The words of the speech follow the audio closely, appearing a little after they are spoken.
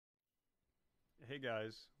Hey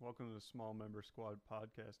guys, welcome to the Small Member Squad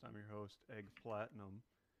podcast. I'm your host, Egg Platinum.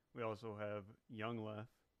 We also have Young Left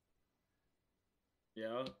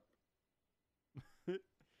Yeah,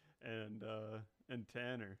 and and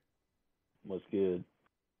Tanner. What's good?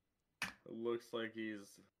 it looks like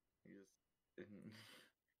he's in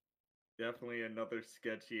definitely another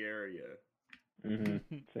sketchy area.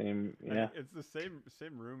 Same. Yeah. It's the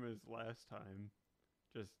same room as last time.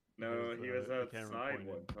 Just has No, he was the camera outside pointed.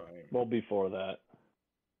 one time. Well, before that.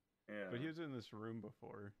 But he Yeah, was in this room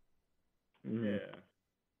before. hmm yeah.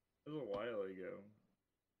 It was a while ago.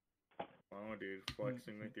 Wow, dude,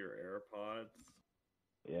 flexing with your AirPods.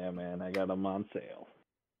 Yeah, man. I got them on sale.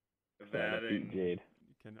 Trying to That beat and Jade.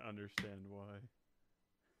 You can understand why.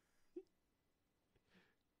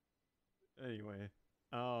 Anyway,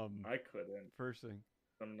 I couldn't. first thing,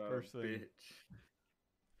 I'm not first a thing, bitch.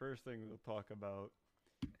 first thing we'll talk about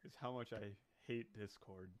is how much I hate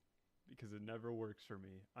Discord because it never works for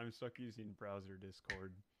me. I'm stuck using browser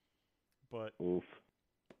Discord, but Oof.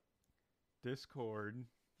 Discord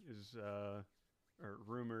is or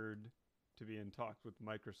rumored to be in talks with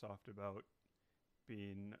Microsoft about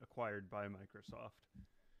being acquired by Microsoft.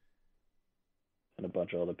 And a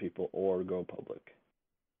bunch of other people, or go public.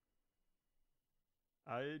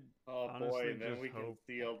 I Oh boy, honestly and then just we can hope.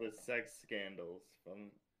 see all the sex scandals from.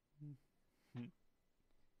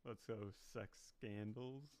 Let's go sex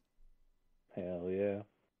scandals. Hell yeah.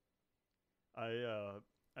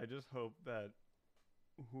 I just hope that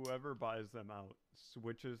whoever buys them out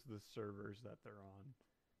switches the servers that they're on.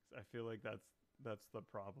 I feel like that's the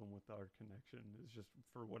problem with our connection is just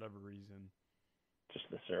for whatever reason. Just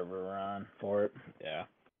the server we're on for it. Yeah.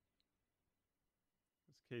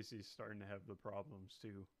 Casey's starting to have the problems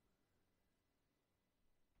too.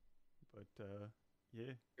 But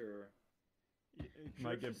yeah, Sure. it Sure,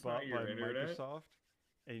 might it's get just not bought by your internet. Microsoft,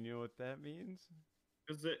 and you know what that means?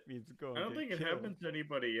 Cause It means go I and don't think get it killed. happens to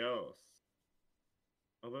anybody else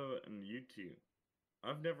other than YouTube.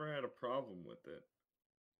 I've never had a problem with it.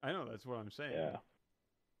 I know that's what I'm saying. Yeah.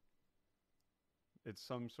 It's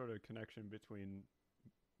some sort of connection between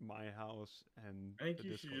my house and I think the you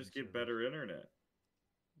should Discord just get servers. better internet.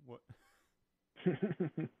 What?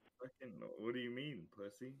 Fucking, what do you mean,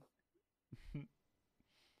 pussy?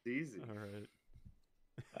 It's easy. All right.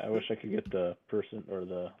 I wish I could get the person or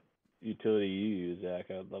the utility you use, Zach.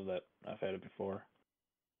 I'd love that. I've had it before.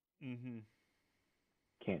 Mhm.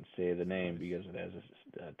 Can't say the It's name nice. because it has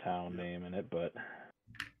a town Yep. name in it, but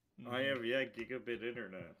I Mhm. have gigabit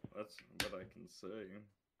internet. That's what I can say.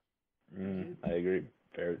 I agree.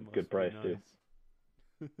 Fair, good Must be price too.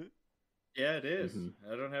 nice. Yeah, it is. hmm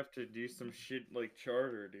I don't have to do some shit like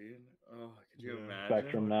Charter, dude. Oh, could you Yeah. imagine?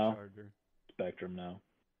 Spectrum Fuck now. Charter. Spectrum now.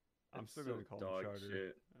 I'm It's still so gonna call them dog Charter.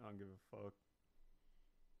 shit. I don't give a fuck.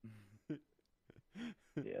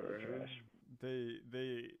 Yeah, they're trash.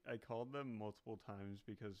 I called them multiple times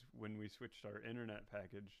because when we switched our internet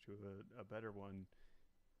package to a better one,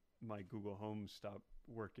 my Google Home stopped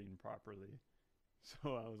working properly.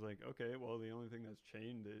 So I was like, okay, well the only thing that's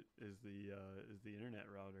changed is the internet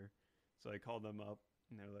router. So I called them up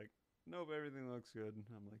and they're like, nope, everything looks good. And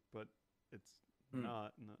I'm like, but it's Hmm.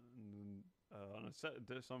 not. And then on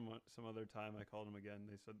some other time I called them again.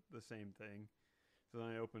 They said the same thing. So then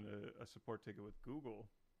I opened a support ticket with Google.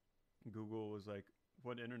 Google was like,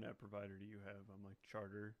 what internet provider do you have? I'm like,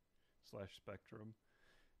 Charter/Spectrum.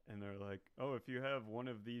 And they're like, oh, if you have one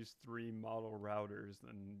of these three model routers,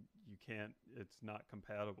 then you can't, it's not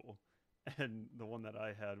compatible. And the one that I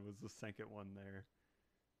had was the second one there.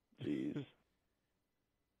 Jeez.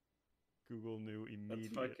 Google knew That's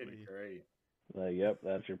fucking immediately. great. Like, yep,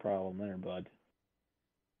 that's your problem there, bud.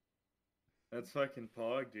 That's fucking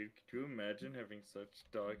pog, dude. Could you imagine having such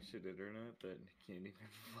dog shit internet that you can't even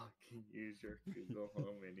fucking use your Google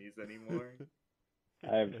Home Minis anymore?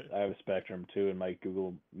 I have Spectrum too, and my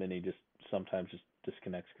Google Mini just sometimes just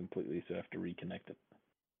disconnects completely, so I have to reconnect it.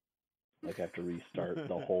 Like I have to restart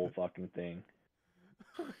the whole fucking thing.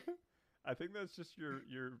 I think that's just your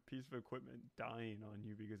piece of equipment dying on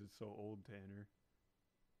you because it's so old, Tanner.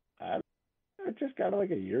 I just got it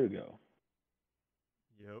like a year ago.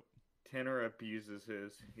 Yep. Tanner abuses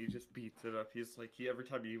his. He just beats it up. He's like, every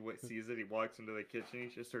time he sees it, he walks into the kitchen. He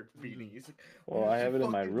just starts beating it. He's like, Well, "What I is have he it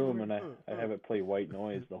in my fucking room, doing?" and I have it play white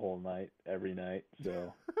noise the whole night, every night.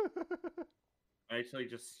 So I actually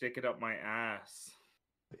just stick it up my ass.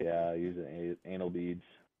 yeah, I use anal beads.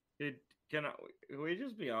 Dude, can we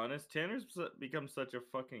just be honest? Tanner's become such a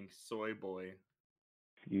fucking soy boy.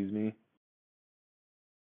 Excuse me,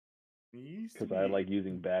 He used to because I be. like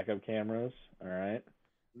using backup cameras. All right.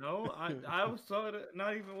 No, I was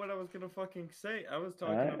not even what I was gonna fucking say. I was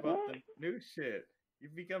talking Alright, about the new shit.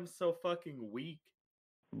 You've become so fucking weak.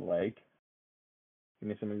 like, give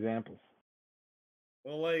me some examples.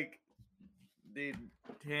 Well, like, dude,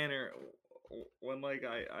 Tanner, when like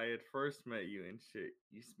I had first met you and shit,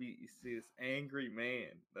 you see this angry man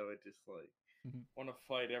that would just like want to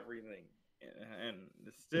fight everything, and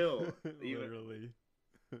still even Literally.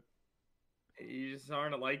 you just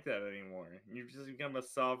aren't like that anymore. You've just become a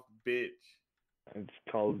soft bitch. It's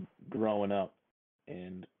called growing up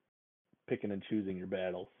and picking and choosing your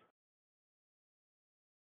battles.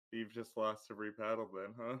 You've just lost every battle,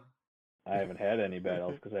 then, huh? I haven't had any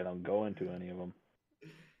battles because I don't go into any of them.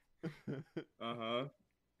 Uh-huh.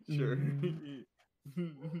 Sure.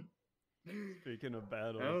 Speaking of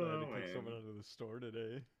battles, I don't I had to know, kick someone man. out of the store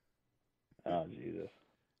today. Oh Jesus!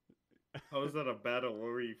 How was that a battle? What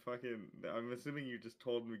were you fucking? I'm assuming you just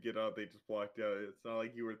told them to get out. They just walked out. It's not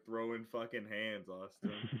like you were throwing fucking hands,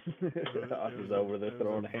 Austin. Us is over there It was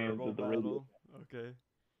throwing a hands verbal at the radio. battle. Okay.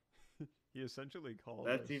 He essentially called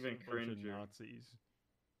That's us even a bunch of cringer. Nazis.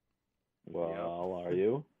 Well, are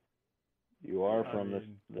you? You are I from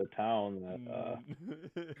mean, the town that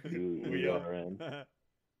you We are in.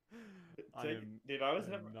 I am. Dude, I am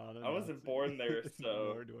not a I wasn't Nazi, born there,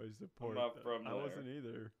 so nor do I I'm support not them. from I there. wasn't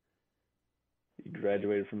either. You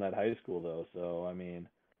graduated from that high school though, so I mean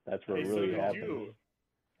that's what Hey, so really did happened. you.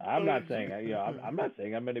 I'm So not did saying you. you know I'm not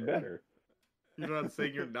saying I'm any better. You're not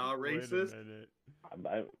saying you're not Wait a racist? minute.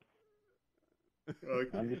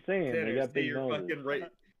 I'm just saying they Tanner, got say big you're noses. fucking right.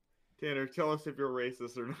 Tanner, tell us if you're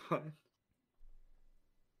racist or not.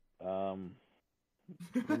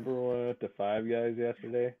 Remember when we went to Five Guys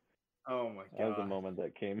yesterday? Oh my That was the god. moment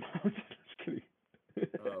that came out. Just kidding.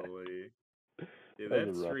 Holy. Dude, That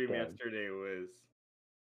was that a rough stream time. yesterday was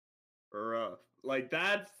rough. Like,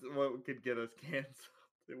 that's what could get us canceled.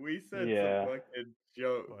 We said some Yeah, fucking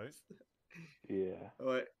jokes. What? yeah.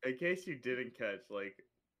 Like, in case you didn't catch, like,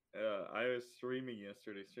 I was streaming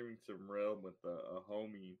yesterday, streaming some Realm with a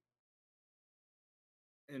homie.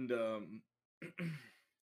 And,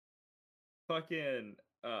 fucking,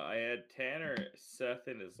 I had Tanner, Seth,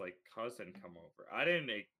 and his, like, cousin come over. I didn't,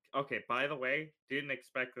 okay, by the way, didn't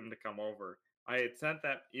expect them to come over. I had sent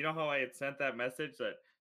that, you know how I had sent that message that,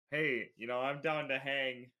 hey, you know, I'm down to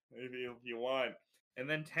hang if you want. And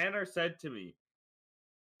then Tanner said to me,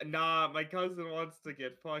 nah, my cousin wants to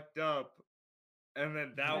get fucked up. And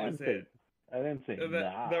then that I was didn't say it. I didn't say And there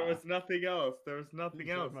nah. was nothing else. There was He nothing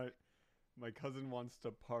said else. my cousin wants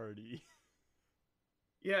to party.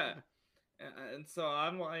 Yeah. And so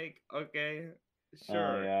I'm like, okay, Oh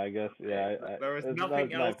sure. yeah, I guess yeah. There was That's nothing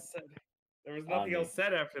my else said. There was on nothing me, else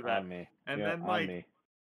said after that. on me. And Yeah, then on like me.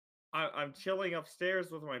 I'm chilling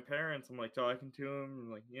upstairs with my parents. I'm like talking to them.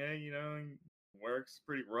 I'm like, yeah, you know, work's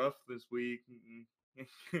pretty rough this week.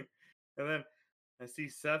 And then I see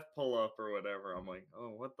Seth pull up or whatever. I'm like,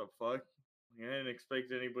 oh, what the fuck? Like, I didn't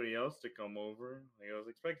expect anybody else to come over. Like, I was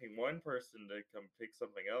expecting one person to come pick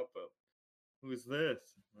something up, but who's this?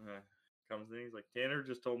 Comes in, he's like, Tanner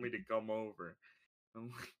just told me to come over. I'm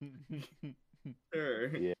like,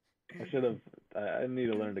 sure. Yeah, I should have. I need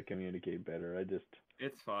to learn to communicate better. I just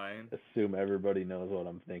It's fine. assume everybody knows what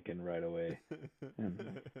I'm thinking right away.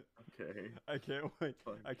 Okay. I can't wait.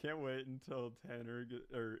 Fine. I can't wait until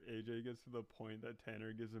or AJ gets to the point that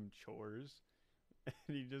Tanner gives him chores,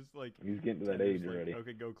 and he just like He's getting to that Tanner's age like, already.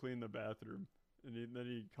 okay, go clean the bathroom, and then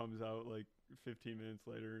he comes out like 15 minutes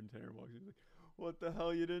later, and Tanner walks in, he's like, what the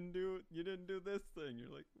hell, you didn't do this thing. You're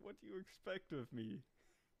like, what do you expect of me?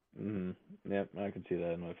 Yep, I can see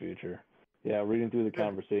that in my future. Yeah, reading through the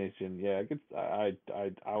conversation, yeah, I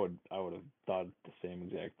would have thought the same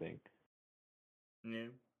exact thing. Yeah.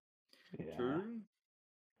 Yeah. True.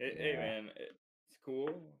 Hey Yeah. man, it's cool.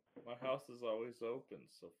 My house is always open,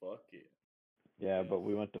 so fuck it. Yeah, but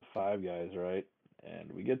we went to Five Guys, right?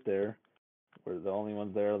 And we get there. We're the only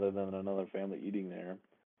ones there other than another family eating there.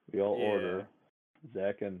 We all Yeah. order.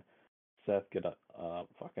 Zach and Seth get a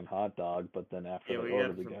fucking hot dog, but then after Yeah, they we order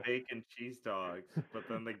had the some guy. bacon cheese dogs, but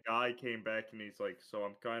then the guy came back and he's like, "So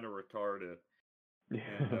I'm kind of retarded,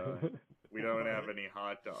 and we don't have What? any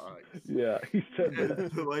hot dogs." Yeah, he said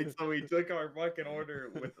that. Like, so we took our fucking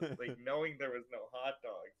order with like knowing there was no hot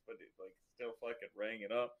dogs, but it like still fucking rang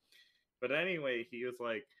it up. But anyway, he was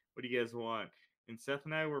like, "What do you guys want?" And Seth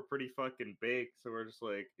and I were pretty fucking big, so we're just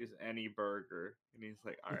like, "Is any burger?" And he's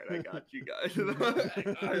like, "All right, I got you guys."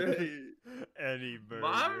 All right, Any burger.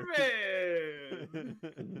 my man.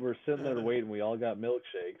 We're sitting there waiting. We all got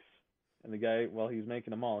milkshakes, and the guy, while he's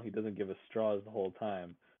making them all, he doesn't give us straws the whole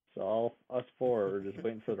time. So all us four are just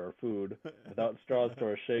waiting for our food without straws to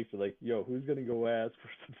our shakes. We're like, yo, who's gonna go ask for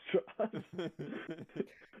some straws?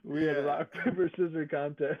 We had a rock paper scissors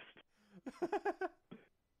contest.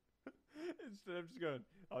 Instead of just going,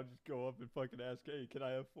 I'll just go up and fucking ask, hey, can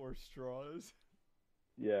I have 4 straws?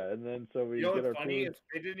 Yeah, and then so we You know get what's our funny food. is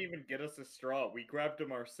they didn't even get us a straw. We grabbed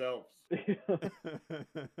them ourselves. We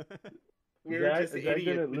were just Zach idiots.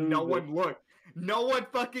 didn't And no lose one looked. No one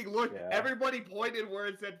fucking looked. Yeah. Everybody pointed where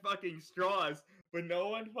it said fucking straws, but no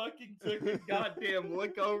one fucking took a goddamn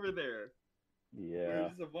look over there. We were Yeah.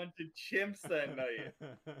 just a bunch of chimps that night.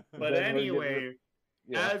 But Then we're getting anyway,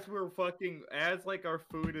 Yeah. as we're fucking, as like our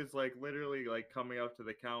food is like literally like coming up to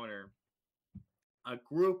the counter, a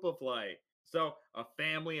group of like, so a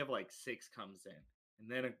family of like 6 comes in, and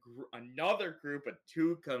then another group of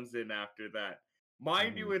 2 comes in after that.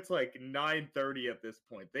 Mind you, it's like 9:30 at this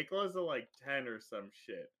point. They close at like 10 or some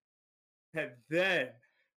shit. And then,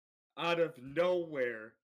 out of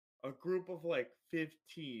nowhere, a group of like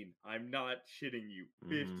 15, I'm not shitting you,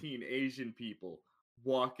 15 Asian people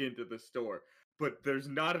walk into the store. But there's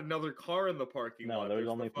not another car in the parking No, lot. there's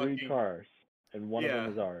only 3 cars, and one of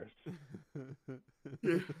them is ours.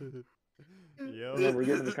 Yep. And then we're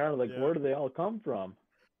getting in the car, like, Yep. where do they all come from?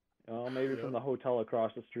 Maybe from the hotel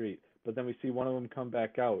across the street. But then we see one of them come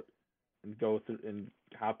back out and go through and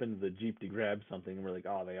hop into the Jeep to grab something, and we're like,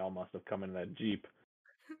 oh, they all must have come in that Jeep.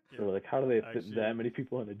 So we're like, how do they fit that many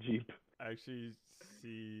people in a Jeep? I actually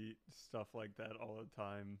see stuff like that all the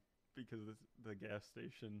time because of the gas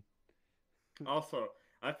station. Also,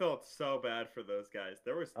 I felt so bad for those guys.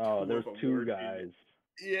 There was 2 there's of them 2 guys.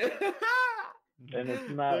 Yeah. And it's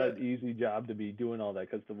not an easy job to be doing all that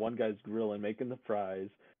because the one guy's grilling, making the fries,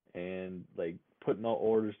 and like putting all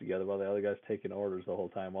orders together while the other guy's taking orders the whole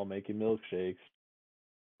time while making milkshakes.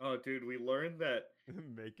 Oh, dude, we learned that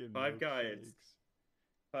making 5 guys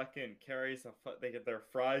fucking carries they get their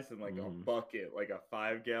fries in like a bucket, like a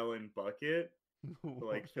 5-gallon bucket, to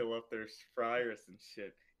like fill up their fryers and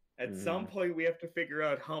shit. At some point, we have to figure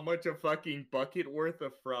out how much a fucking bucket worth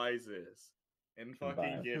of fries is, and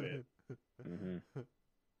fucking get it.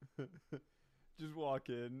 Just walk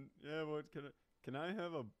in. Yeah, what can I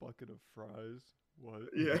have a bucket of fries? What?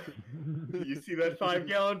 Yeah. You see that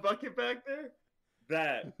 5-gallon bucket back there?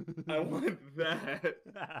 That. I want that.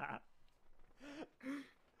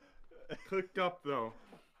 Cooked up though.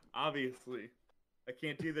 Obviously. I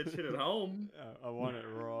can't do that shit at home. I want it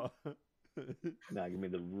raw. Nah, give me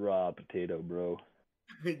the raw potato, bro.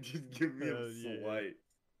 Just give me a slice.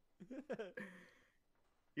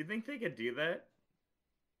 You think they could do that?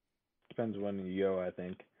 Depends when you go, I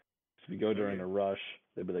think. If you go during a rush,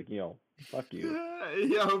 they'd be like, yo, fuck you.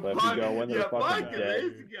 Yo, but if you go when they're fucking dead.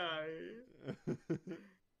 This guy.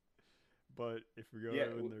 But if we go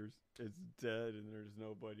when it's dead and there's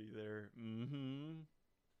nobody there,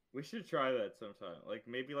 we should try that sometime. Like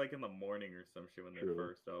maybe like in the morning or some shit when they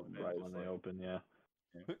first open. Right when they open, yeah.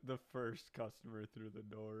 The first customer through the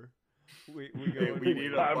door. We go. We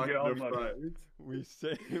need a bucket of fries. We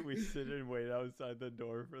sit and wait outside the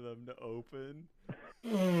door for them to open.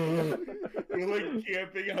 We're like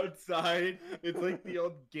camping outside. It's like the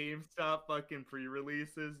old GameStop fucking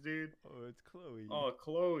pre-releases, dude. Oh, it's Chloe. Oh,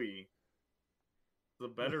 Chloe. The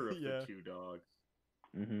better of the 2 dogs.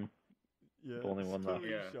 Yeah. Only one left.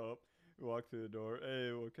 Show up. We walk through the door.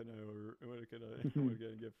 Hey, what can I order? What can I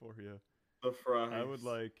get for you? The fries. I would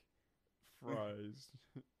like fries.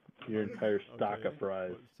 Your entire stock of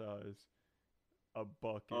fries. What size? A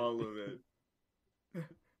bucket. All of it.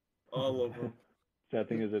 All of them. Sad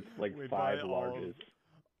thing is, it's like 5 larges.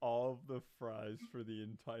 All of the fries for the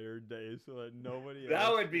entire day, so that nobody.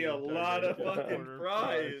 That would be a lot of fucking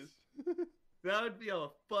fries. That would be a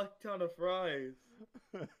fuck ton of fries.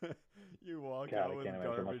 You walk out with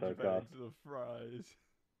garbage bags of fries.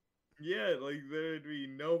 Yeah, like there would be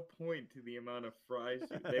no point to the amount of fries.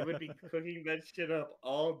 They would be cooking that shit up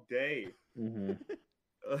all day. That'd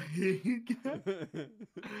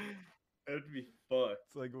be fucked.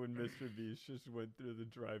 It's like when Mr. Beast just went through the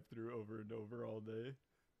drive-thru over and over all day.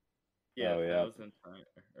 Yeah, 1,000 times.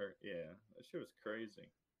 Yeah, that shit was crazy.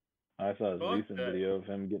 I saw his recent video of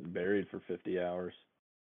him getting buried for 50 hours.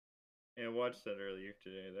 Yeah, I watched that earlier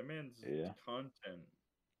today. That man's content.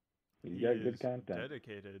 He's got good content.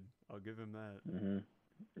 Dedicated. I'll give him that.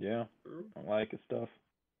 Yeah. Don't like his stuff.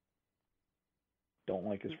 Don't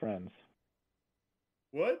like his friends.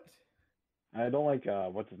 What? I don't like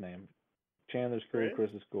what's his name? Chandler's cool,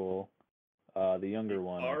 Chris is cool. The younger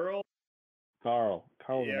one. Carl? Carl's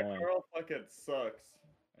annoying. Carl fucking sucks.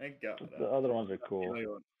 Thank God. The other ones are cool.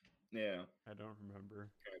 Yeah. I don't remember.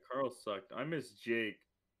 Yeah, Carl sucked. I miss Jake.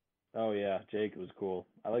 Oh yeah, Jake was cool.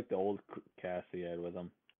 I like the old cast he had with him.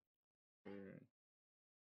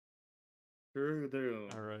 True.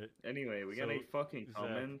 All right. Anyway, we got So, any fucking Zach,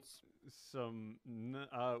 comments?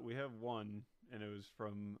 we have one, and it was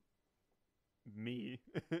from me.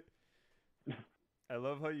 I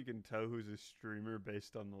love how you can tell who's a streamer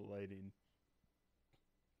based on the lighting.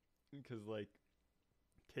 Because, like,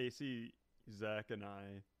 Casey, Zach, and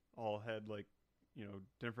I all had, like,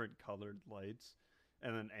 different colored lights.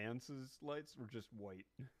 And then Ance's lights were just white.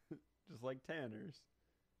 Just like Tanner's.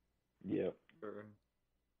 Yep. Sure.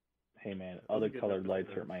 Hey man, That was a other good colored lights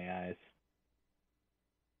episode. hurt my eyes.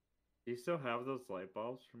 Do you still have those light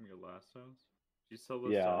bulbs from your last house? Do you sell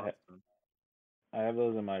those Yeah, to I Austin? have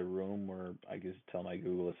those in my room where I just tell my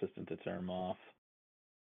Google Assistant to turn them off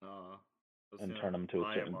Let's and not turn them to a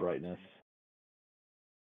buy 'em, certain brightness.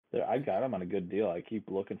 Austin. I got them on a good deal. I keep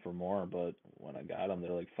looking for more, but when I got them,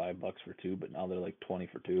 they're like $5 for two. But now they're like 20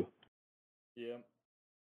 for two. Yeah.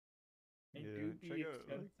 They do Yeah, check be out like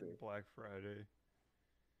expensive. Black Friday.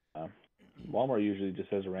 Walmart usually just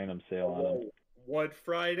has a random sale on them. What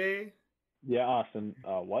Friday? Yeah, Austin.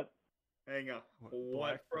 What? Hang on. What, What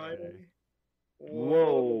Black Friday? Friday.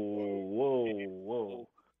 Whoa.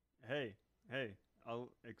 Hey,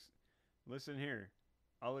 listen here.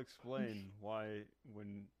 I'll explain why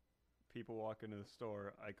when people walk into the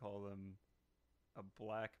store, I call them a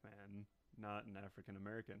black man, not an African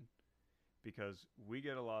American, because we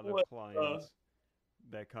get a lot of What clients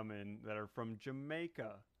that come in that are from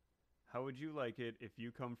Jamaica. How would you like it if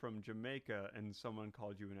you come from Jamaica and someone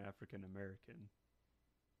called you an African American?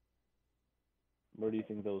 Where do you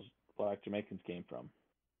think those black Jamaicans came from?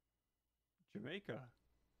 Jamaica.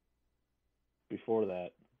 Before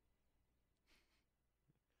that,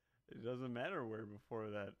 It doesn't matter where before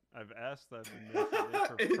that. I've asked them, and they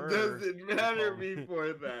It prefer. doesn't matter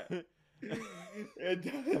before that. It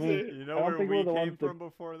doesn't. I mean, You I know don't where think we we're the came ones from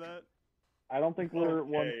before that? I don't think we're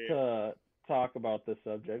ones Okay. to talk about this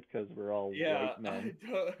subject because we're all Yeah, white men.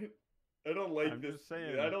 I don't like I'm this. just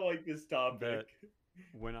saying I don't like this topic. that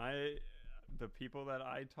when the people that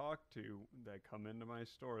I talk to that come into my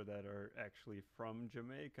store that are actually from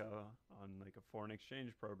Jamaica on like a foreign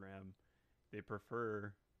exchange program, they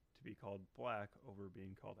prefer to be called black over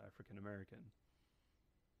being called African American.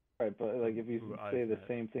 Right, but like if you Who say I've the met.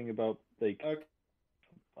 same thing about like Okay.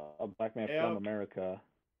 a black man Yep. from America,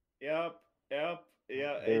 Yep.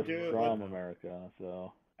 Yeah, they're I do. from But America,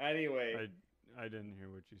 so anyway, I didn't hear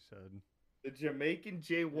what you said. the Jamaican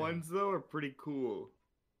J1s though are pretty cool.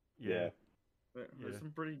 yeah, There's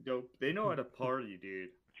some pretty dope. They know how to party, dude.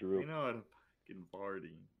 true. They know how to fucking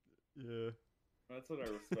party. Yeah. That's what I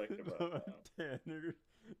respect about them.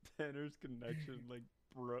 Tanner's connection like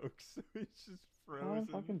broke, so he's just Oh, frozen.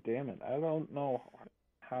 fucking damn it! I don't know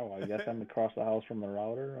how. I guess I'm across the house from the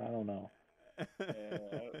router. I don't know.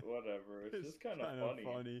 Yeah, whatever. It's just kind of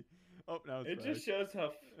funny. Oh, now it's It back.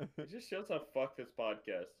 just shows how fucked this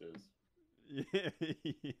podcast is. Yeah.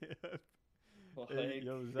 Hey, Like,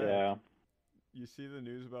 yo, Zach, Yeah. you see the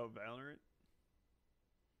news about Valorant?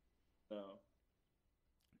 no.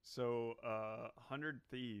 So, 100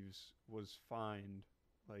 Thieves was fined,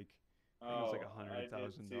 like, I think it was like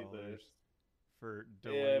 $100,000 for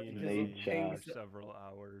delaying because a of game for pings. several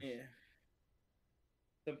hours. Yeah.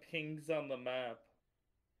 The pings on the map.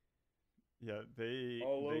 Yeah, they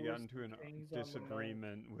All over got into a some pings on the map.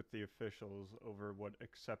 disagreement with the officials over what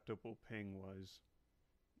acceptable ping was.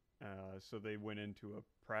 So they went into a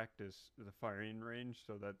practice, the firing range,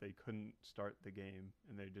 so that they couldn't start the game,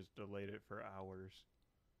 and they just delayed it for hours.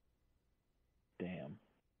 Damn.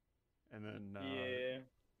 And then Yeah.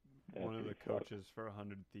 one of the That's pretty coaches for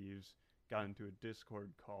 100 Thieves got into a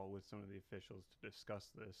Discord call with some of the officials to discuss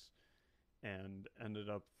this, and ended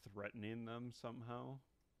up threatening them somehow.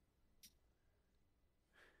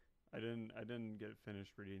 I didn't get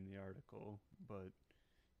finished reading the article, but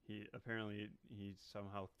he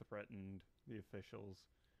somehow threatened the officials,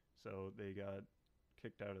 so they got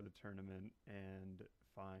kicked out of the tournament and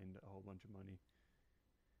fined a whole bunch of money.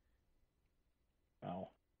 Wow.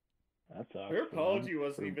 That sucks. Her apology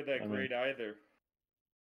wasn't even that great either.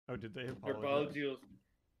 Oh, did they Her apologize? apology was,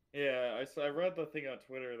 yeah. I read the thing on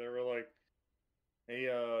Twitter. They were like, "Hey,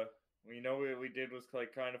 we know what we did was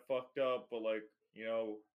like kind of fucked up, but like, we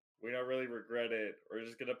don't really regret it. We're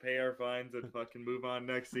just gonna pay our fines and fucking move on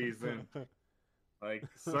next season." Like,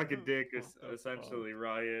 suck a dick, essentially,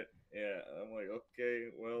 Riot. Yeah, I'm like, okay,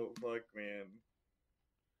 well, fuck, man.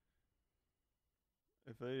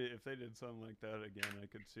 If they did something like that again, I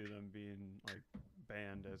could see them being like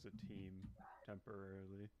banned as a team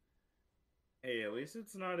temporarily. Hey, at least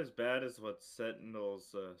it's not as bad as what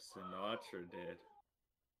Sentinel's Sinatra did.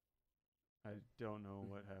 I don't know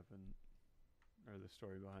what happened or the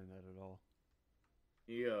story behind that at all.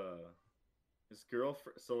 His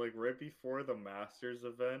girlfriend. So like right before the Masters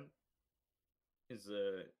event, his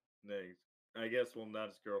they, I guess, well, not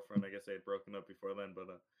his girlfriend. I guess they had broken up before then, but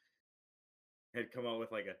had come out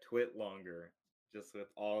with like a twit longer, just with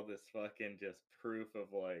all this fucking just proof of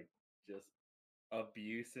like just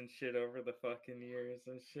abuse and shit over the fucking years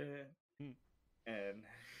and shit, Hmm. and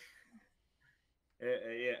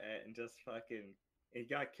yeah, and just fucking he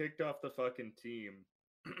got kicked off the fucking team,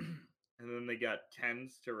 and then they got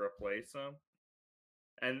tens to replace him.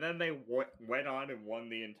 And then they went on and won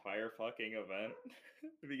the entire fucking event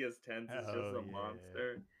because Tens is just Oh a yeah.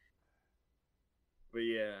 monster. But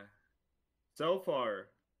yeah, so far,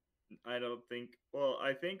 I don't think. Well,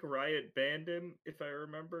 I think Riot banned him, if I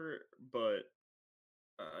remember, but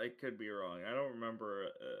I could be wrong. I don't remember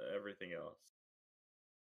everything else.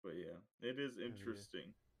 But yeah, it is Oh, yeah.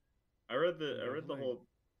 interesting. I read the Definitely, whole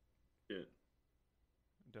shit.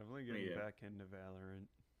 definitely But getting yeah, back into Valorant.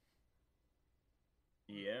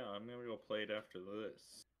 yeah, I'm gonna go play it after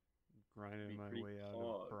this. Grinding Be my pretty way out of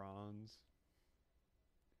pog. bronze.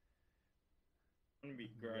 I'm gonna be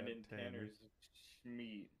We got grinding Tanner. Tanner's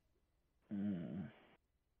meat. Mm.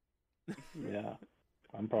 Yeah,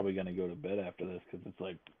 I'm probably gonna go to bed after this because it's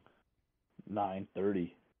like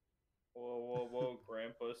 9:30. Whoa, whoa, whoa,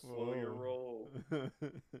 Grandpa, slow your Whoa. roll.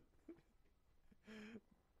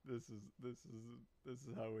 this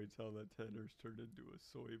is how we tell that Tanner's turned into a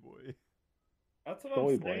soy boy. That's what I'm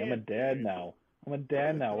Soy boy, I'm a saying, dad dude. now. I'm a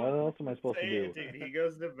dad now. What else am I supposed to Saying, do? dude, he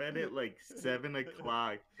goes to bed at like 7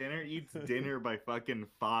 o'clock. Tanner eats dinner by fucking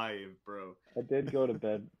 5, bro. I did go to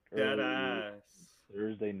bed Dead early ass.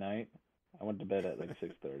 Thursday night. I went to bed at like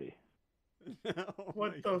 6:30. Oh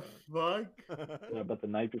What my the fuck? god. Yeah, but the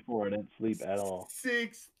night before I didn't sleep at all.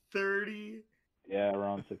 6:30. Yeah,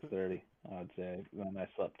 around 6:30, I'd say. Then I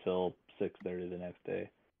slept till 6:30 the next day.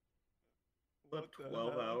 What Slept the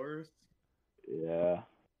 12 hell? hours. Yeah,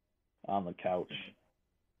 on the couch.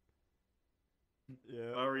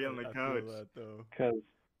 Yeah, Why were you on the I couch? feel that though.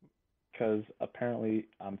 Cause apparently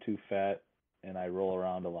I'm too fat and I roll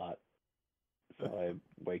around a lot, so I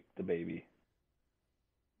wake the baby.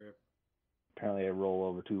 Rip. Apparently I roll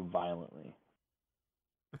over too violently.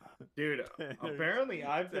 Dude, apparently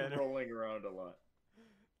I've been Tanner, rolling around a lot.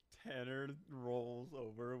 Tanner rolls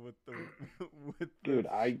over with the with Dude,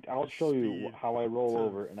 I'll show you speed how I roll to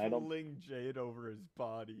over, and I don't fling Jade over his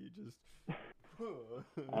body. Just.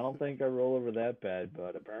 I don't think I roll over that bad,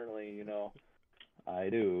 but apparently, I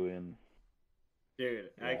do, and Dude,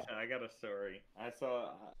 yeah. actually, I got a story. I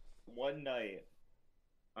saw one night.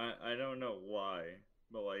 I don't know why,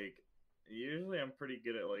 but like usually I'm pretty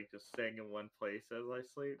good at like just staying in one place as I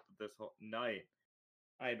sleep. But this whole night,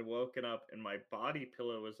 I had woken up and my body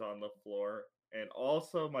pillow was on the floor, and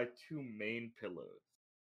also my two main pillows.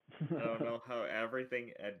 I don't know how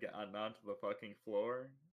everything had gotten onto the fucking floor,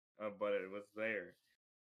 but it was there.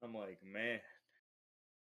 I'm like, man,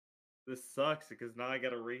 this sucks because now I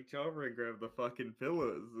gotta reach over and grab the fucking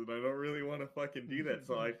pillows, and I don't really want to fucking do that.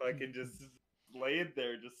 So I fucking just laid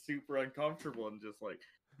there, just super uncomfortable, and just like,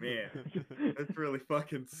 man, this really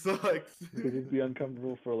fucking sucks. You'll just be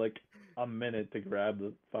uncomfortable for like a minute to grab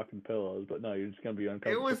the fucking pillows, but no, you're just gonna be It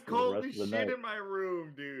uncomfortable was for the cold rest as of the shit night. in my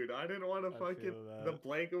room, dude. I didn't want to I fucking. feel The that.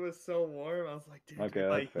 blanket was so warm. I was like, dude, Okay,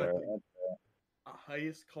 my that's fair. fucking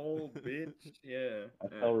ice cold, bitch. Yeah. I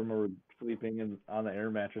still remember sleeping on the air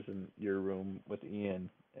mattress in your room with Ian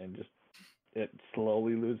and just it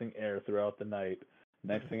slowly losing air throughout the night.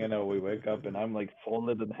 Next thing I know, we wake up and I'm like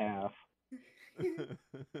folded in half.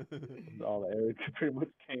 All the air pretty much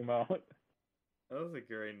came out. That was a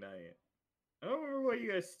great night. I don't remember why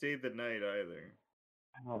you guys stayed the night either.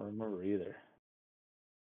 I don't remember either.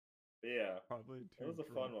 But yeah, Probably it too was a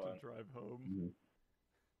fun drunk one. to drive home. Mhm.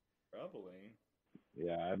 Probably.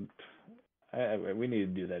 Yeah, we need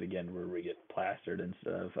to do that again where we get plastered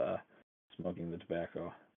instead of smoking the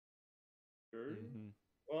tobacco. Sure. Mm-hmm.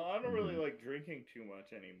 Well, I don't really Mhm. like drinking too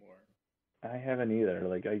much anymore. I haven't either.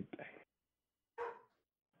 Like it's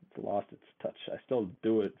lost its touch. I still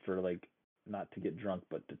do it for like not to get drunk,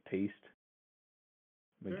 but to taste.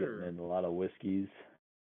 Been getting Sure. in a lot of whiskeys.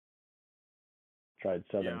 Tried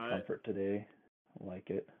Yeah, Southern Comfort today. I like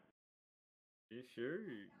it. you sure?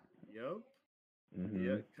 Yup. Yeah.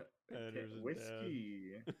 Mhm. Tanner's a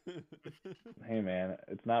Whiskey. dad. Hey man,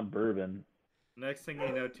 it's not bourbon. Next thing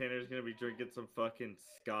you know, Tanner's gonna be drinking some fucking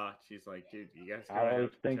scotch. He's like, dude, you guys I gotta was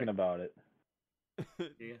have to thinking check. about it.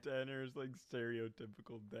 Yeah. Tanner's like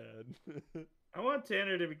stereotypical dad. I want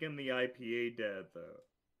Tanner to become the IPA dad, though.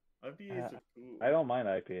 IPAs Uh, are cool. I don't mind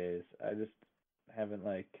IPAs. I just haven't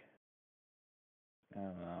like I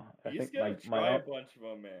don't know. I You just think gotta try a bunch of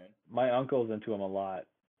them, man. my uncle's into them a lot,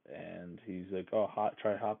 and he's like, "Oh,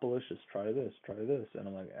 try Hopalicious, try this, and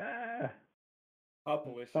I'm like, ah.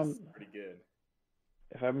 Hopalicious is pretty good.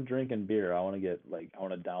 If I'm drinking beer, I want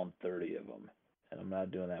to down 30 of them, and I'm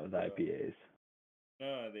not doing that with IPAs.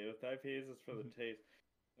 No, dude, with IPAs it's for the taste.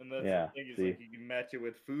 And that's Yeah, the thing is see. like you can match it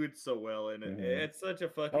with food so well, and it's such a Oh,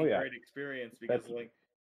 fucking yeah. great experience because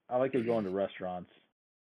I like it going to restaurants.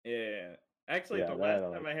 yeah. Actually, Yeah, the that last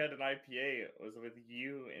I time like. I had an IPA was with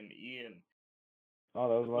you and Ian. Oh,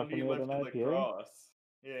 that was the When last time you you had lived an in IPA? Lacrosse.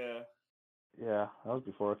 Yeah. Yeah, that was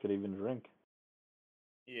before I could even drink.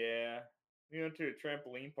 Yeah. We went to a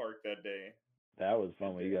trampoline park that day. That was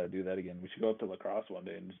fun. We got to do that again. We should go up to Lacrosse one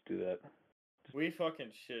day and just do that. We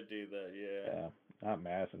fucking should do that, yeah. Yeah, not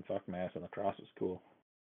Madison. Fuck Madison. Lacrosse is cool.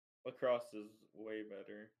 Lacrosse is way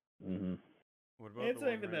better. Mm-hmm. What about It's the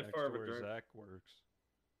not one even right that next far to of a where drive. Zach works?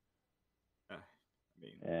 I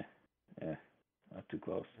mean, Yeah, not too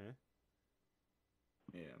close.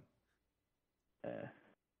 yeah. Yeah.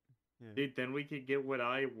 Dude, then we could get what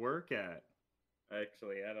I work at.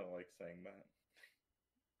 Actually, I don't like saying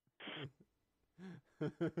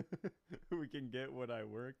that. We can get what I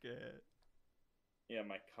work at. Yeah,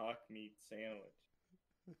 my cock meat sandwich.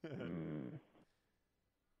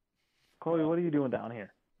 Chloe, what are you doing down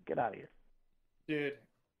here? Get out of here. Dude,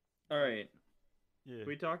 alright. Yeah.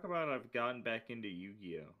 We talk about I've gotten back into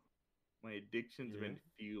Yu-Gi-Oh! My addiction's been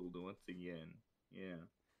fueled once again. Yeah.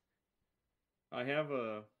 I have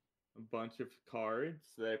a bunch of cards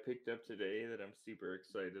that I picked up today that I'm super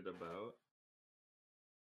excited about.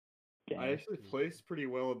 I actually placed pretty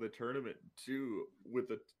well in the tournament too with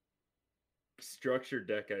the structure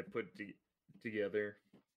deck I put together.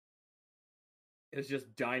 It's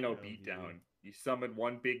just Dino Beatdown. You summon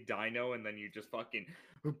one big dino and then you just fucking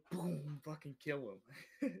boom, fucking kill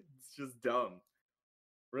him. It's just dumb.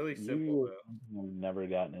 Really simple though. I've never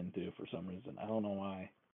gotten into for some reason. I don't know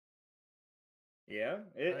why. Yeah,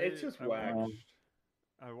 it's just whack.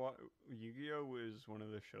 Yu-Gi-Oh was one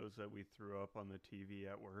of the shows that we threw up on the TV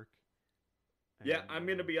at work. Yeah, I'm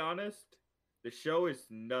gonna be honest. The show is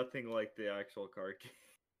nothing like the actual card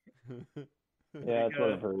game. Yeah, that's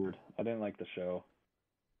what I've heard. I didn't like the show.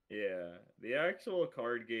 Yeah, the actual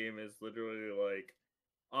card game is literally like,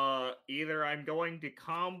 either I'm going to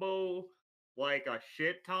combo like a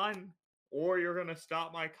shit ton, or you're gonna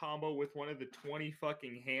stop my combo with one of the 20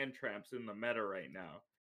 fucking hand traps in the meta right now.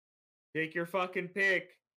 Take your fucking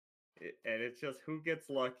pick, and it's just who gets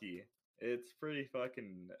lucky. It's pretty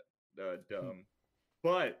fucking dumb,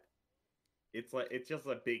 but it's just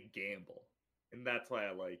a big gamble, and that's why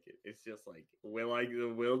I like it. It's just like,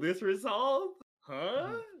 will this resolve?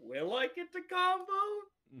 Huh? Will I get the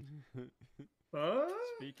combo? Huh?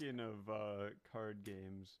 Speaking of card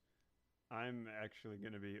games, I'm actually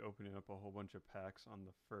going to be opening up a whole bunch of packs on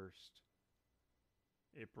the 1st.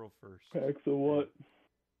 April 1st. Packs of what?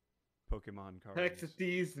 Pokemon cards. Packs of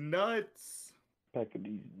these nuts. Pack of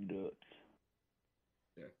these nuts.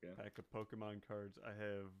 Okay. Pack of Pokemon cards. I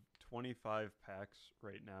have 25 packs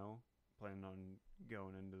right now. Planning on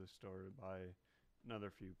going into the store to buy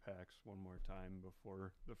another few packs one more time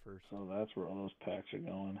before the 1st. So that's where all those packs are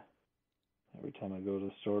going. Every time I go to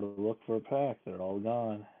the store to look for a pack, they're all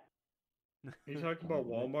gone. Are you talking about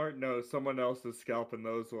Walmart? No, someone else is scalping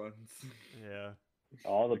those ones. Yeah.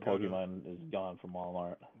 All the Pokemon is gone from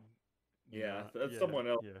Walmart. Yeah, that's someone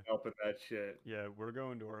else scalping that shit. Yeah, we're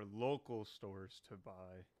going to our local stores to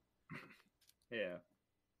buy. Yeah.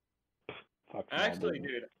 Fuck actually,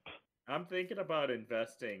 dude, I'm thinking about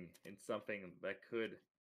investing in something that could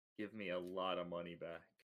give me a lot of money back.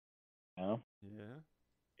 Yeah? Yeah.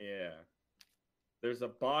 Yeah. There's a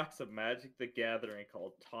box of Magic the Gathering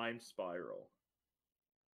called Time Spiral.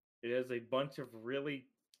 It has a bunch of really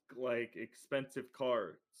expensive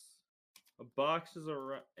cards. A boxes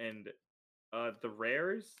are and the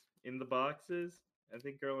rares in the boxes I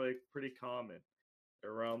think are pretty common.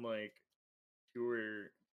 They're around 2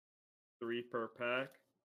 or 3 per pack.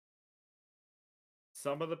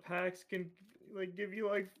 Some of the packs can give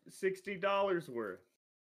you $60 worth.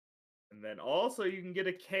 And then also you can get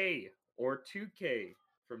a K or 2K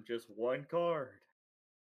from just one card.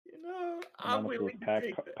 You know, I'm willing to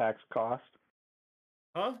take that. Packs cost?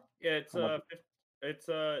 Huh? Yeah, so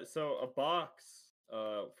a box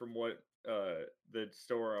from what the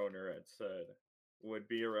store owner had said would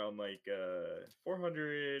be around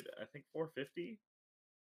 400, I think 450.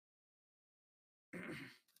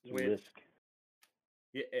 Risk.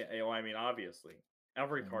 Yeah, I mean, obviously,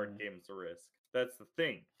 every card game is a risk. That's the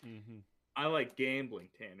thing. I like gambling,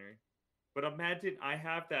 Tanner. But imagine I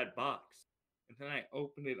have that box, and then I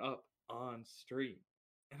open it up on stream,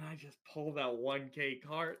 and I just pulled out 1K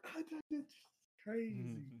card. It's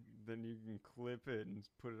crazy. Then you can clip it and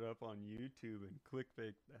put it up on YouTube and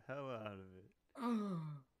clickbait the hell out of it.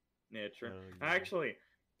 Yeah, true. Hell yeah. Actually,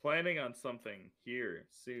 planning on something here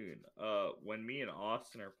soon. When me and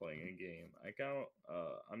Austin are playing a game,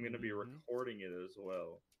 I'm gonna be recording it as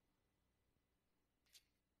well.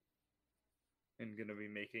 And gonna be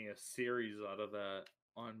making a series out of that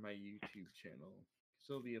on my YouTube channel.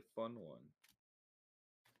 So it'll be a fun one.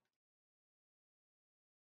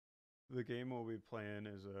 The game we'll be playing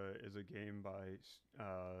is a game by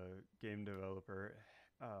game developer.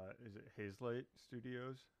 Is it Hazelight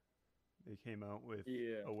Studios? They came out with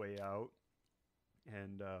A Way Out,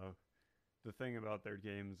 and the thing about their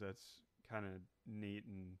games that's kind of neat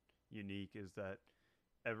and unique is that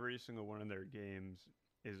every single one of their games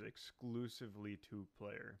is exclusively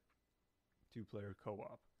two-player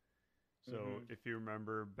co-op. So if you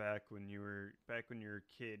remember back when you were a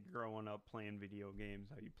kid growing up playing video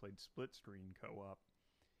games, how you played split screen co-op,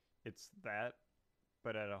 it's that,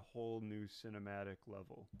 but at a whole new cinematic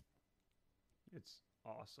level. It's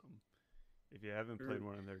awesome. If you haven't played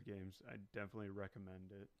one of their games, I definitely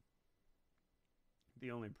recommend it.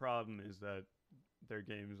 The only problem is that their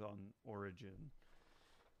game's on Origin.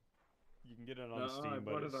 You can get it on Steam,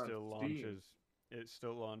 but it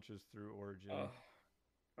still launches through Origin.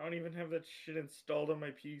 I don't even have that shit installed on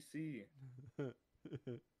my PC. I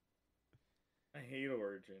hate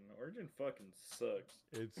Origin. Origin fucking sucks.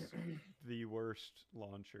 It's the worst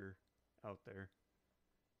launcher out there.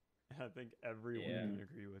 I think everyone can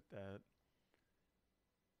agree with that.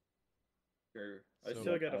 Sure. I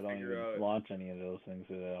still gotta figure out. Launch any of those things,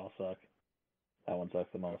 they all suck. That one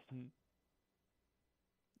sucks the most.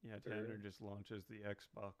 Yeah, Tanner just launches the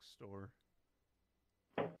Xbox store.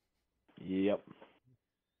 Yep.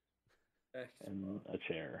 Xbox. And a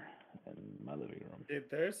chair in my living room. Dude,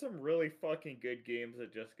 there's some really fucking good games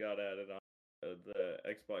that just got added on the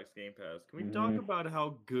Xbox Game Pass. Can we talk about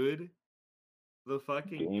how good the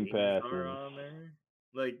fucking games are on there?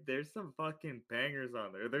 Like, there's some fucking bangers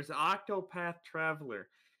on there. There's Octopath Traveler,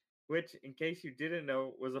 which, in case you didn't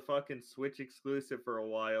know, was a fucking Switch exclusive for a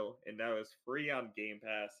while, and now is free on Game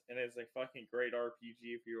Pass, and it's a fucking great RPG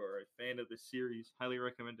if you are a fan of the series. Highly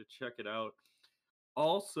recommend to check it out.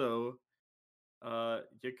 Also,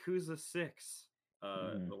 Yakuza 6,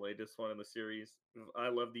 the latest one in the series. I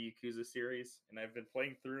love the Yakuza series, and I've been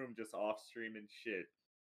playing through them just off stream and shit,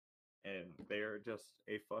 and they are just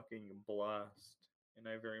a fucking blast, and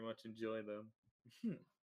I very much enjoy them.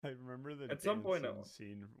 I remember the At some point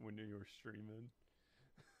scene when you were streaming.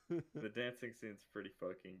 The dancing scene's pretty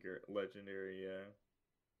fucking legendary, yeah.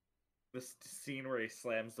 This scene where he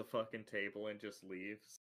slams the fucking table and just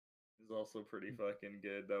leaves is also pretty fucking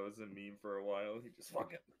good. That was a meme for a while. He just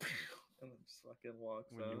fucking and then just fucking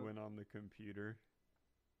walks when out. You went on the computer.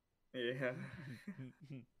 Yeah.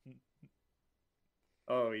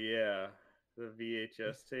 Oh yeah, the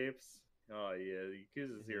VHS tapes. Oh yeah, the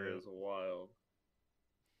Yakuza Zero is wild.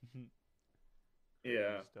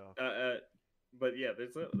 Yeah. But yeah,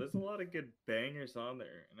 there's a lot of good bangers on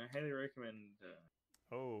there, and I highly recommend.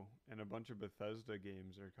 Oh, and a bunch of Bethesda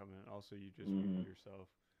games are coming. Also, you just muted yourself.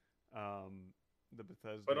 The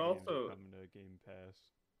Bethesda games are coming to Game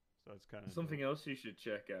Pass, so it's kind of something else you should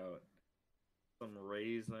check out. Some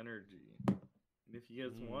Raise Energy, and if you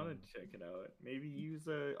guys want to check it out, maybe use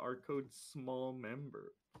our code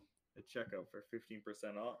SMALLMEMBER at checkout for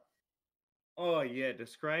 15% off. Oh yeah,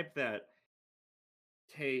 describe that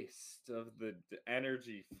taste of the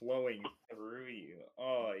energy flowing through you.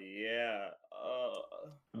 Oh yeah.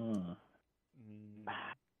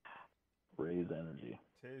 Raise energy.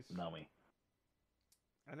 Taste. Nummy.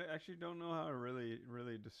 I actually don't know how to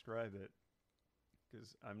really describe it,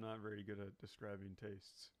 because I'm not very good at describing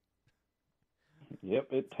tastes.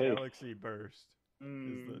 Yep, it tastes. Galaxy Burst is the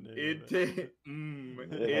name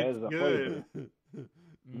of it. It has a good. Flavor.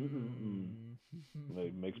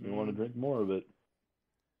 It makes me want to drink more of it.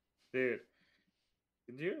 Dude,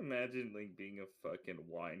 could you imagine like being a fucking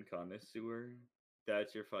wine connoisseur?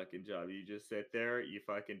 That's your fucking job. You just sit there, you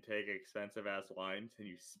fucking take expensive ass wines, and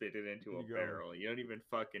you spit it into a barrel. You don't even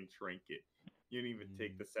fucking drink it. You don't even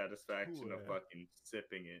take the satisfaction of fucking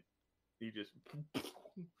sipping it. You just.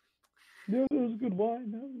 Yeah, that was good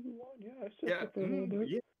wine. Yeah, I sipped it for a little bit.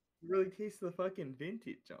 Yeah, you really taste the fucking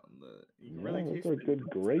vintage on the. You can really taste those are good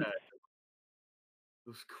grapes.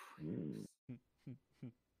 Those grapes.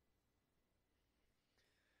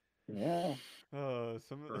 Yeah.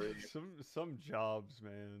 Some jobs,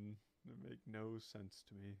 man, that make no sense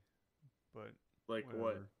to me. But like whatever.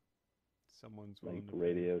 what? Someone's like willing to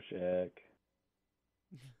Radio Shack.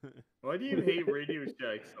 Why do you hate Radio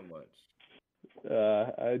Shack so much?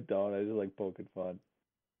 I don't. I just like poking fun.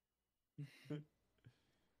 It's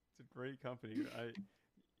a great company.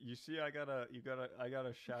 You see, I got a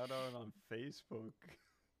shout out on Facebook.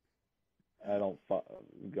 I don't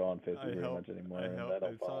go on Facebook very much anymore, and I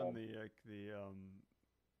don't It's follow on 'em.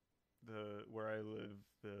 the where I live,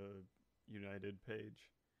 the United page.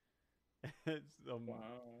 It's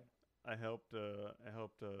Wow. I helped a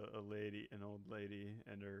lady, an old lady,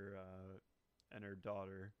 and her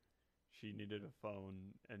daughter. She needed a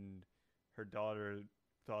phone, and her daughter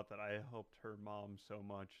thought that I helped her mom so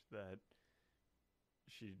much that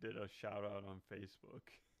she did a shout out on Facebook.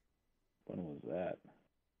 When was that?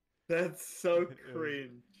 That's so It was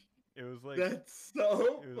cringe. it was like That's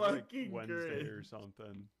so it was like fucking Wednesday cringe. or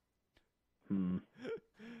something.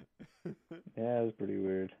 Yeah, it's pretty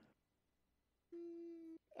weird.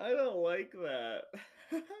 I don't like that.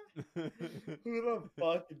 Who the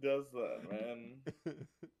fuck does that, man?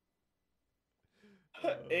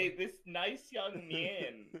 Hey, this nice young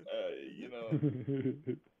man,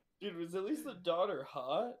 dude, was at least the daughter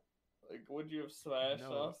hot? Like, would you have smashed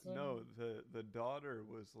Austin? No, the daughter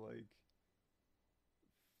was like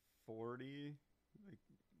 40,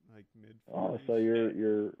 like mid 40s. Oh, so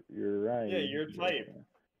you're right. Yeah, your type.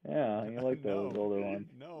 Yeah, you like those older ones.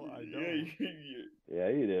 No, I Yeah, don't. Yeah,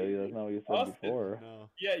 you do. That's not what you said Austin, before. No.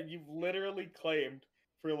 Yeah, you've literally claimed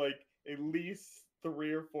for like at least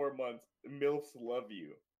 3 or 4 months, MILFs love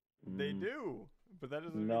you. They do, but that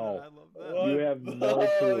doesn't mean No. that I love them. What You have the no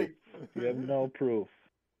proof. fuck? You have no proof.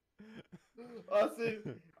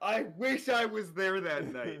 Austin, I wish I was there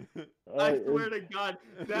that night. I swear to God,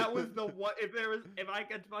 that was the one. If I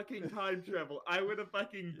could fucking time travel, I would have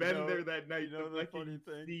fucking been there that night to the funny fucking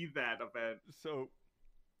thing? see that event. So,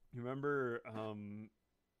 you remember?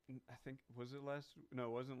 I think was it last? No,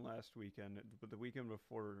 it wasn't last weekend, but the weekend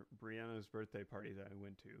before Brianna's birthday party that I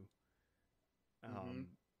went to.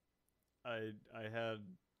 I had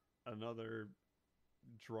another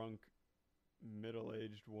drunk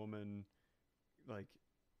middle-aged woman, like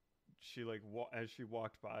she like as she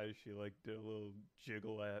walked by, she like did a little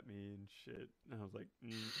jiggle at me and shit, and I was like, no,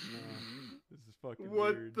 this is fucking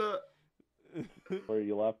What weird. the? Where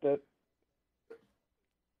you left it?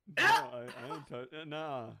 No, I ain't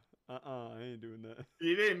nah, I ain't doing that.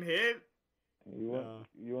 You didn't hit? You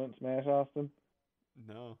wouldn't smash Austin?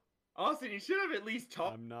 No. Austin, you should have at least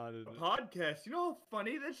talked I'm not a podcast. You know how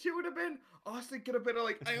funny that shit would have been? Austin could have been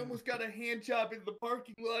like, I almost got a hand job in the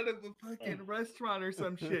parking lot of the fucking restaurant or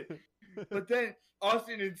some shit. But then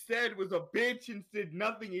Austin instead was a bitch and said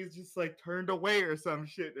nothing. He's just like turned away or some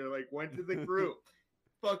shit. Or like went to the group.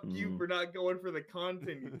 Fuck you for not going for the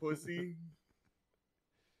content, you pussy.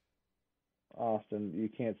 Austin, you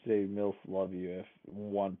can't say MILFs love you if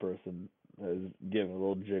one person has given a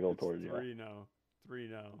little jiggle towards you. Three now. Three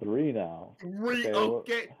now.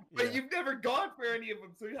 Okay. But yeah. you've never gone for any of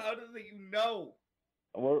them, so how do you know?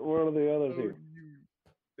 Where are the other two?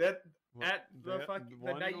 At the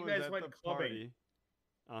night you guys went clubbing.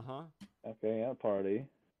 Okay, at party.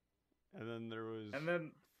 And then there was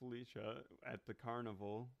Felicia at the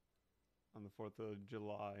carnival on the 4th of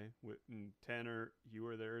July. And Tanner, you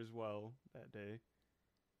were there as well that day.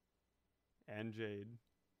 And Jade.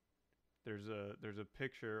 There's a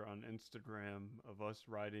picture on Instagram of us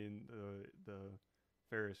riding the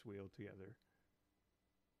Ferris wheel together.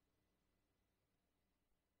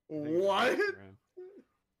 What? Do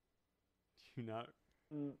you not?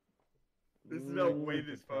 There's no way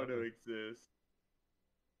this photo exists.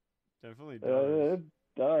 Definitely does. It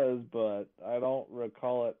does, but I don't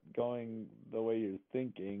recall it going the way you're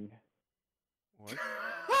thinking. What?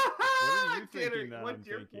 What are you Tanner, thinking that what's I'm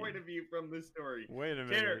your thinking? point of view from this story? Wait a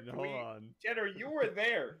minute. Tanner, Hold on. Tanner, you were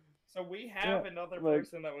there. So we have another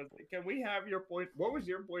person that was. Can we have your point? What was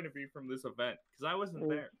your point of view from this event? Because I wasn't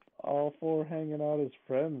there. All four hanging out as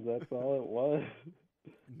friends. That's all it was.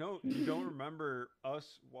 No, you don't remember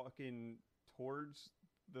us walking towards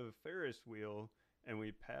the Ferris wheel and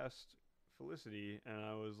we passed Felicity and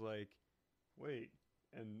I was like, wait.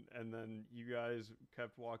 And then you guys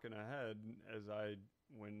kept walking ahead as I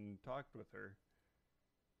went and talked with her.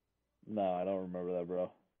 No, I don't remember that, bro.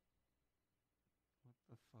 What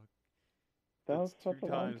the fuck? That That's was such a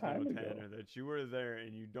long time ago. Tanner, that you were there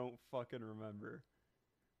and you don't fucking remember.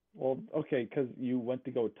 Well, okay, because you went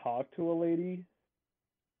to go talk to a lady.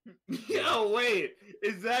 Yo, wait,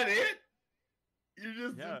 is that it? You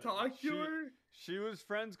just talked to her? She was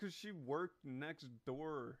friends because she worked next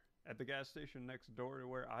door at the gas station next door to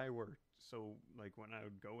where I worked. So, like, when I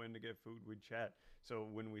would go in to get food, we'd chat. So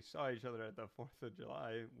when we saw each other at the 4th of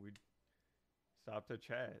July, we'd stop to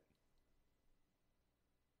chat.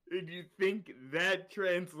 And you think that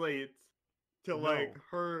translates to like No.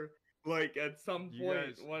 her like at some You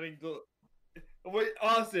point guys- wanting to wait,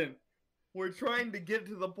 Austin, we're trying to get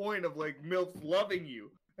to the point of like MILFs loving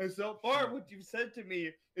you. And so far what you've said to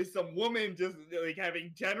me is some woman just like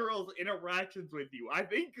having general interactions with you. I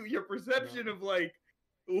think your perception No. of like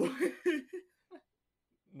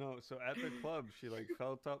No, so at the club, she like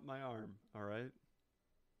felt up my arm. All right.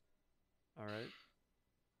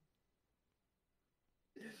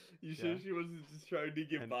 You sure Yeah. she wasn't just trying to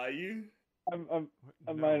get And- by you? I What?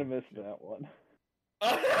 might have No, missed she- that one.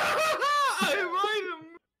 I might have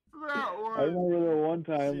missed that I one. remember the one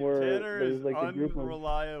time See, where Tanner there's is like a group of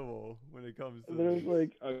unreliable when it comes to there's this.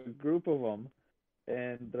 like a group of them,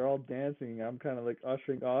 and they're all dancing. I'm kind of like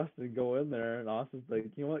ushering Austin to go in there, and Austin's like,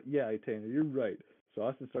 you know what? Yeah, Tanner, you're right. So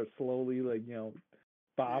Austin starts slowly like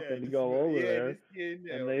bopping to go over there,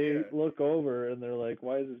 and they look over and they're like,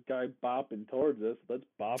 why is this guy bopping towards us? Let's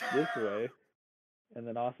bop this way. And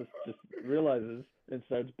then Austin just realizes and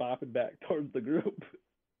starts bopping back towards the group.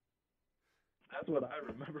 That's what I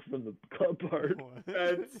remember from the club part. What?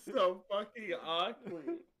 That's so fucking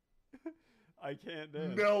awkward. I can't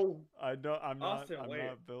dance. No. I don't. I'm not. Austin, I'm wait.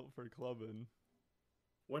 not built for clubbing.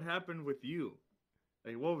 What happened with you?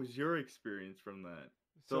 Like, what was your experience from that?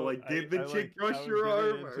 So, So like, did the I, chick I brush was your getting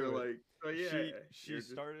arm, into or it. like, so yeah, She you're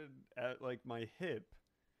just- started at like my hip,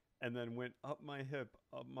 and then went up my hip,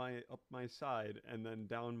 up my side, and then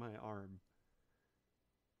down my arm.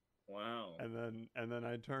 wow. And then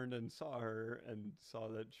I turned and saw her and saw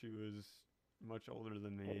that she was much older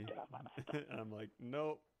than me. And I'm like,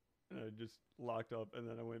 nope. And I just locked up, and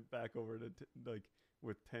then I went back over to like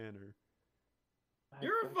with Tanner.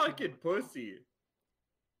 You're a fucking pussy.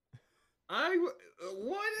 What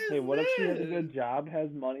is Hey, what if she has a this? good job, has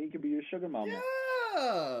money, could be your sugar mama?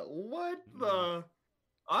 Yeah. What the?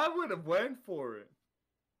 I would have went for it.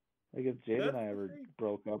 Like if Jade and I That's ever the thing.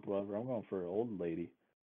 broke up, whatever, I'm going for an old lady,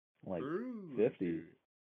 like True. 50s. dude.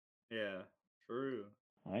 Yeah. True.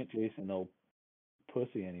 I ain't chasing no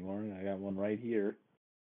pussy anymore. I got one right here.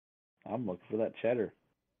 I'm looking for that cheddar.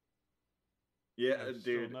 Yeah, I've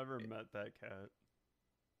dude. still never met that cat.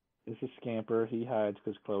 This is Scamper. He hides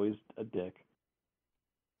because Chloe's a dick.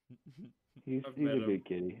 He's I've a met him. good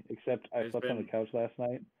kitty. Except I There's slept on the been- couch last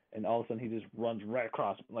night, and all of a sudden he just runs right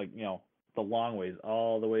across, like the long ways,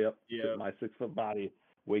 all the way up Yeah. to my 6-foot body,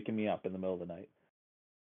 waking me up in the middle of the night.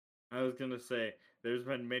 I was gonna say, there's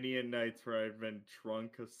been many a nights where I've been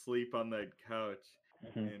drunk asleep on that couch,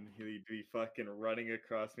 Mhm. and he'd be fucking running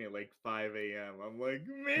across me at like 5 a.m. I'm like,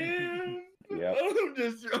 man, Yep. I'm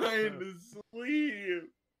just trying to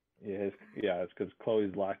sleep. Yeah, it's because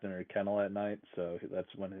Chloe's locked in her kennel at night, so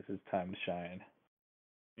that's when it's his time to shine.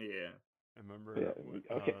 Yeah. I remember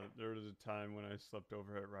Yeah, okay. there was a time when I slept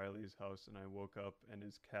over at Riley's house, and I woke up and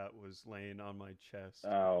his cat was laying on my chest.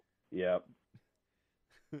 Oh, yep.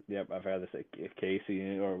 Yep, I've had this at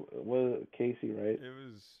Casey, or was it Casey, right? It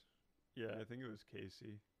was, yeah, I think it was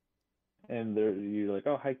Casey. And you're like,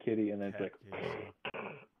 oh, hi, kitty, and then it's Cat like,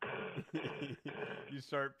 Casey. You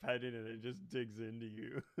start petting and it just digs into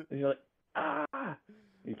you. and you're like, ah!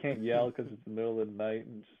 You can't yell because it's the middle of the night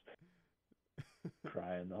and just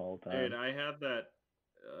crying the whole time. Dude, I had that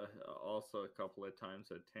also a couple of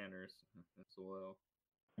times at Tanner's as well.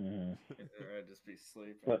 Mhm. I'd just be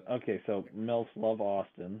sleeping. But okay, so MILFs love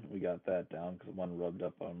Austin. We got that down because one rubbed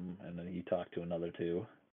up on him, and then he talked to another two.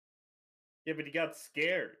 Yeah, but he got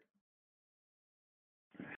scared.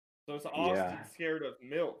 So is Austin Yeah. scared of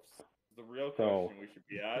MILFs? The real So- question we should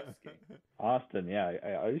be asking. Austin,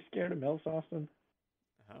 yeah. Are you scared of MILFs, Austin?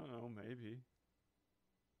 I don't know, maybe.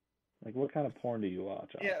 Like, what kind of porn do you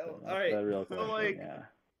watch, Austin? Yeah, That's alright, the real so, question. like, yeah.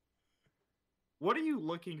 What are you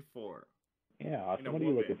looking for? Yeah, Austin, a what are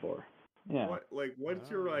you looking woman? for? Yeah. What's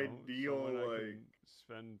I your don't know, ideal someone I like? can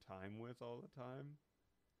spend time with all the time.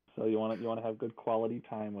 So you want to have good quality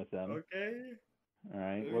time with them. Okay. All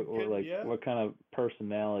right. Good, yeah. What kind of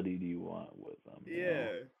personality do you want with them? you know?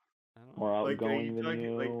 Yeah. I don't More know. Like, are outgoing you than talking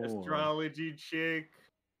you. like or astrology chick?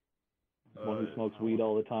 one who smokes I weed want-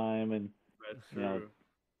 all the time and That's you know, true.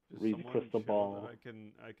 Just read the someone crystal chill ball. that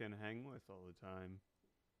I can hang with all the time.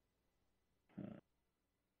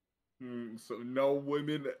 So no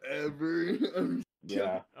women ever. I'm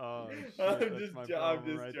yeah. Oh shit, I'm that's just my jo- I'm problem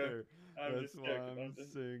just right joking. there. I'm That's just why joking. I'm I'm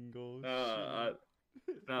just... single. No,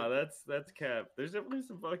 shit. no, that's cap. There's definitely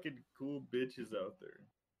some fucking cool bitches out there.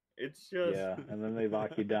 It's just Yeah. And then they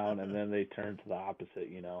lock you down and then they turn to the opposite,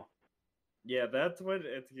 you know. yeah, that's when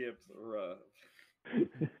it gets rough.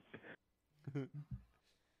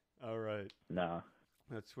 All right. Nah.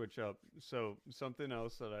 let's switch up. So something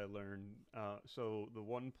else that I learned. So the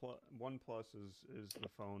OnePlus is the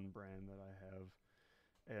phone brand that I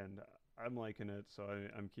have, and I'm liking it. So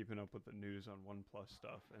I'm keeping up with the news on OnePlus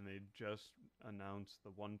stuff, and they just announced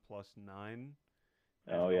the OnePlus 9.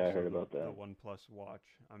 And Oh yeah, I also heard about the that. OnePlus Watch.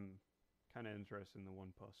 I'm kind of interested in the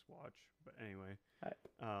OnePlus Watch, but anyway,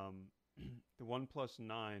 the OnePlus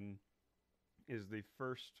 9 is the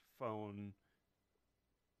first phone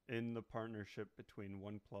in the partnership between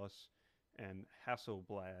OnePlus and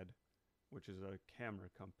Hasselblad, which is a camera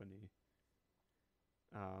company.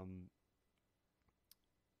 Um,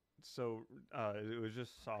 so it was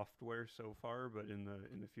just software so far, but in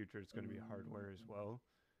the future it's going to be hardware as well.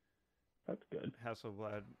 That's good.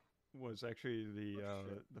 Hasselblad was actually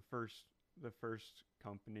the first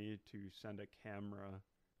company to send a camera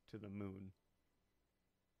to the moon.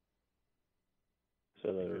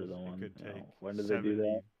 So they're Because the it one. could take When did they 70 do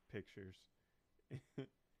that? pictures.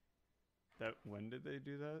 That when did they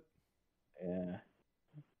do that? Yeah.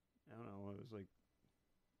 I don't know. It was like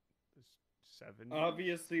the 70s.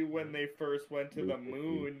 Obviously, when they first went to the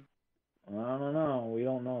moon. I don't know. We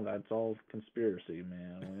don't know. That's all conspiracy,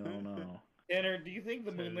 man. We don't know. Tanner, do you think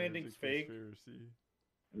the moon Tanner's a landing's fake? conspiracy.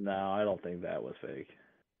 No, I don't think that was fake.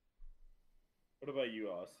 What about you,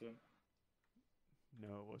 Austin? No,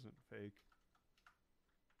 it wasn't fake.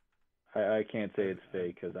 I can't say it's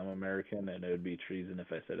fake because I'm American, and it would be treason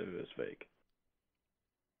if I said it was fake.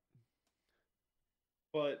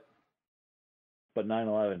 But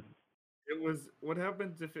 9/11. it was. What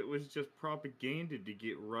happens if it was just propaganda to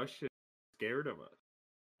get Russia scared of us?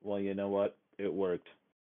 Well, you know what? It worked.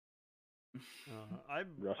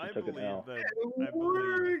 Russia I took an believe L. that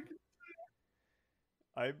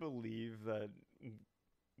I believe that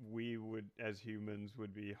we would, as humans,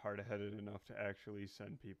 would be hard-headed enough to actually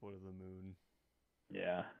send people to the moon.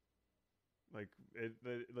 Yeah. Like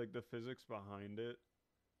the physics behind it,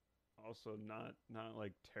 also not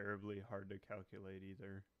like terribly hard to calculate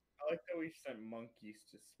either. I like that we sent monkeys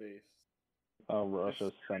to space. Oh,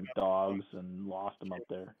 Russia sent dogs and lost them up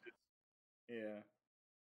there. Yeah.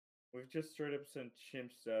 We've just straight up sent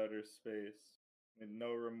chimps to outer space with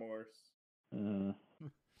no remorse. Mm.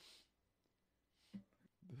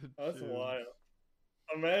 That's wild.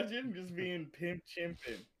 Imagine just being pimp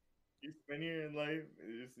chimping. You spend your life,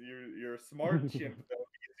 you're a smart chimp though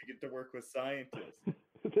because you get to work with scientists.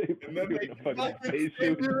 And then they fucking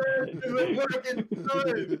send your ass to the fucking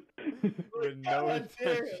sun. with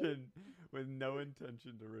no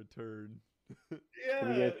intention to return. Yeah.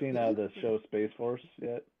 Have you guys seen the show Space Force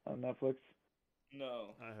yet on Netflix?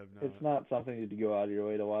 No. I have not. It's not something you'd go out of your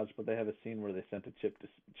way to watch, but they have a scene where they sent a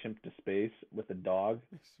chimp to space with a dog.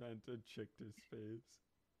 They sent a chick to space.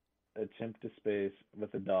 A chimp to space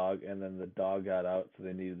with a dog, and then the dog got out, so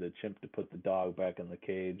they needed the chimp to put the dog back in the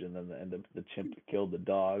cage, and then the chimp killed the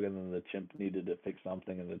dog, and then the chimp needed to fix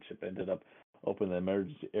something, and the chimp ended up opening the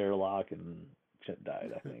emergency airlock, and chimp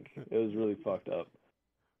died, I think. It was really fucked up.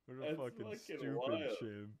 What a fucking stupid wild.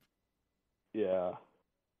 chimp. Yeah.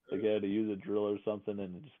 They had to use a drill or something,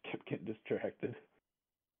 and it just kept getting distracted.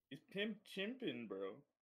 He's pimp chimping, bro.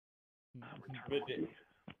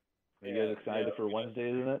 Are you guys excited for Wednesday,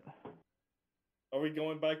 isn't it? Are we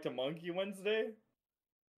going back to Monkey Wednesday?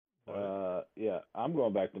 Yeah, I'm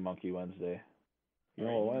going back to Monkey Wednesday. You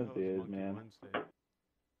know what Wednesday is, man? Wednesday.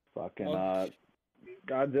 Fucking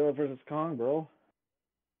Godzilla vs. Kong, bro.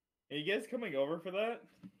 Are you guys coming over for that?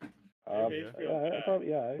 I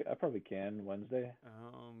probably can Wednesday.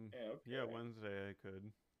 Yeah, Wednesday I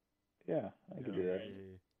could. Yeah, I could do that.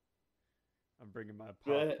 I'm bringing my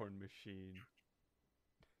popcorn machine.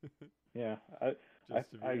 Yeah,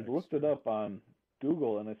 I looked it up on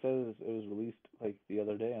Google, and it says it was released like the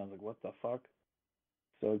other day. I was like, what the fuck?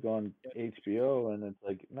 So I go on HBO, and it's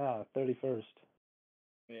like, nah, 31st.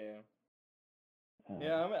 Yeah.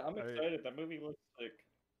 Yeah, I'm excited. That movie looks sick.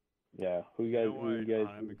 Yeah, who you guys?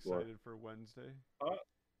 I'm excited for Wednesday.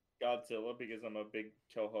 Godzilla, because I'm a big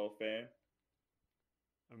Toho fan.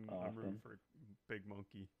 I'm rooting for Big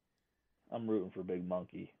Monkey. I'm rooting for Big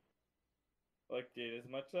Monkey. Look, dude, as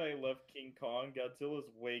much as I love King Kong, Godzilla's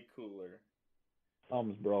way cooler.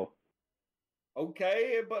 Thumbs, bro.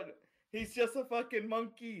 Okay, but he's just a fucking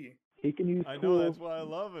monkey. He can use. I know, that's why I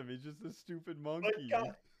love him. He's just a stupid monkey.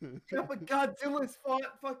 But Godzilla's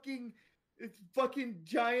fought fucking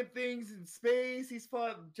giant things in space. He's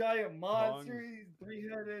fought giant monsters. He's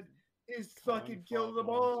three-headed. He's fucking killed them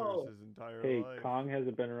all. His entire life. Kong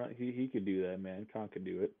hasn't been around. He could do that, man. Kong could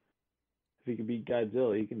do it. If he can beat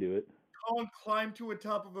Godzilla, he can do it. Kong climbed to the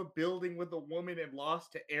top of a building with a woman and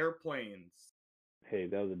lost to airplanes. Hey,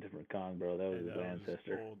 that was a different Kong, bro. That was his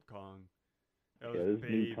ancestor. Old Kong. That Yeah, was this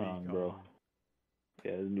is New Baby Kong, Kong. bro.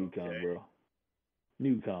 Yeah, this is New Kong, Okay. bro.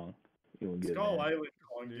 New Kong. You won't get it, Skull man. Island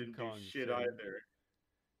Kong New didn't Kong do shit King. either.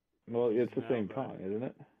 Well, He's it's the now same Kong, isn't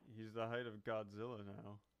it? He's the height of Godzilla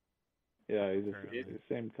now. Yeah, he's Apparently. the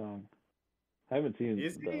same Kong. I haven't seen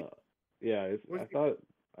Is he? the. Yeah, Was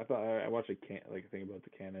I thought I watched a thing about the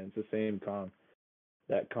canon. It's the same Kong.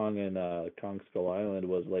 That Kong in Kong Skull Island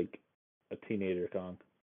was like a teenager Kong.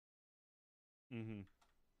 Mhm.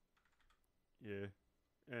 Yeah.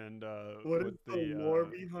 And What is with the lore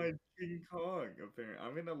behind King Kong? Apparently,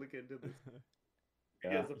 I'm gonna look into this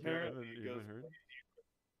Yeah. because apparently it you goes. haven't heard?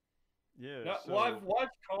 Yeah. No, So well, I've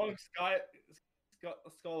watched Skull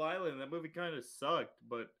Island. That movie kind of sucked,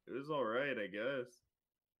 but it was all right, I guess.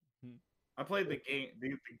 Hmm. I played the game.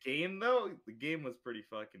 The game though, the game was pretty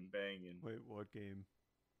fucking banging. wait, what game?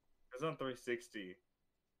 It was on 360.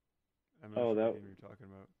 I'm not Oh, sure that what game you're talking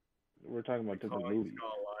about. we're talking about different Kong movies.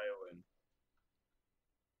 Skull Island.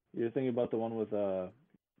 You're thinking about the one with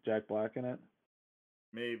Jack Black in it?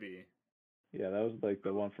 Maybe. Yeah, that was like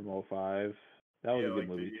the one from 05. That was Yeah, a good like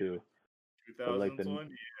movie the too. 2000s But like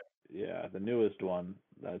one. yeah, the newest one,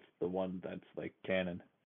 that's the one that's like canon.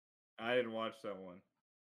 I didn't watch that one.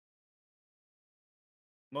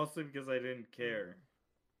 Mostly because I didn't care.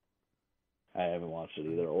 I haven't watched it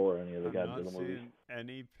either, or any of the I'm not Godzilla movies. seeing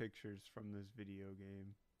any pictures from this video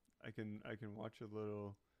game. I can watch a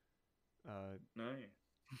little. Nice.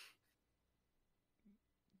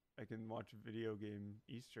 I can watch video game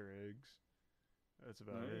Easter eggs. That's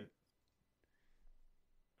about Nice. it.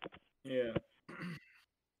 Yeah.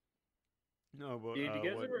 No, but Did you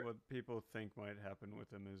guys ever? what people think might happen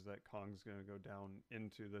with him is that Kong's gonna go down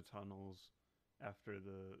into the tunnels after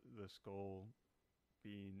the skull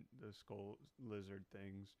lizard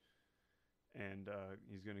things, and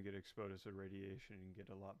he's gonna get exposed to radiation and get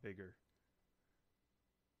a lot bigger,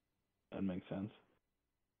 That makes sense.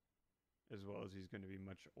 as well as he's gonna be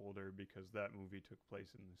much older because that movie took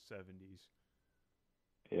place in the 70s.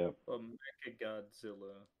 Yep. Mecha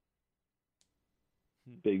Godzilla.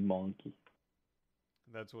 Big monkey.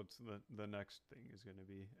 That's what's the next thing is gonna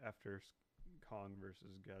be after Kong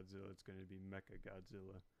versus Godzilla. It's gonna be Mecha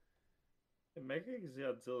Godzilla. Mecha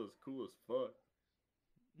Godzilla is cool as fuck.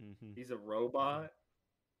 Mm-hmm. He's a robot.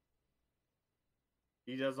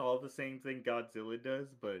 He does all the same thing Godzilla does,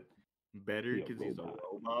 but better He a because he's a robot.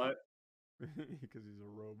 robot. Because he's a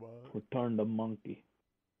robot. Return the monkey.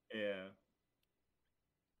 Yeah.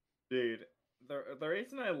 Dude, the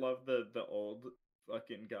reason I love the old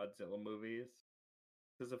fucking Godzilla movies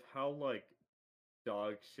because of how like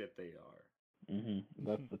dog shit they are.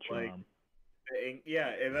 That's the charm. Like, yeah,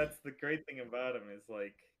 and that's the great thing about them is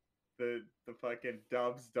like the fucking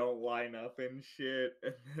dubs don't line up and shit,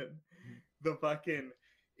 and then the fucking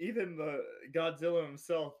even the Godzilla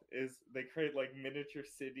himself is they create like miniature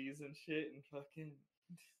cities and shit and fucking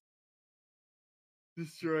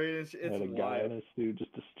destroy it. It's Had a guy wild. in a suit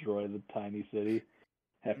just destroy the tiny city.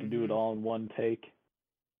 Have to do it all in one take.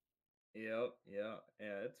 Yep, yeah.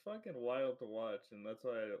 It's fucking wild to watch, and that's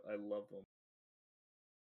why I love them.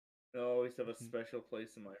 They always have a special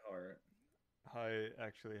place in my heart. I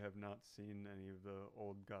actually have not seen any of the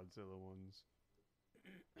old Godzilla ones.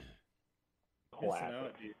 Classic.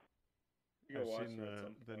 Out, dude. You go I've watch seen them at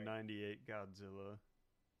some the point. '98 Godzilla.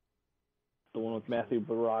 The one with Matthew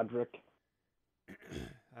Broderick.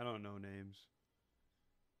 I don't know names.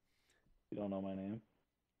 You don't know my name?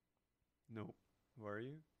 Nope. Who are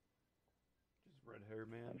you? Just red hair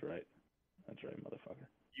man. That's right. That's right, motherfucker.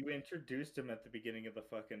 You introduced him at the beginning of the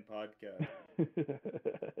fucking podcast.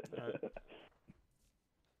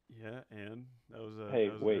 Yeah, and that was a Hey,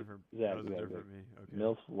 that was wait, a different, Zach, that was a Zach, different me. Okay.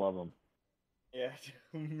 MILFs love him. Yeah,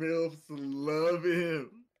 MILFs love him.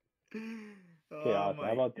 Okay, Austin,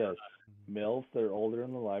 how about this? Mhm. MILFs, they're older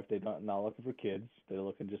in their life. They're not looking for kids. They're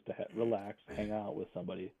looking just to relax, hang out with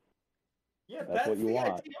somebody. Yeah, That's what you the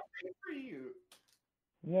want. ideal thing for you.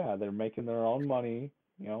 Yeah, they're making their own money.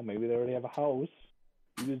 You know, maybe they already have a house.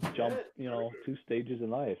 You just jump, Yeah, 2 stages in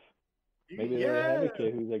life. Maybe they already have a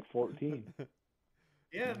kid who's like 14.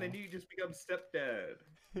 Yeah, and then you just become stepdad.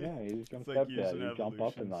 Yeah, you just become It's like stepdad. using You jump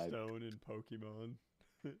up in evolution life. stone in Pokemon.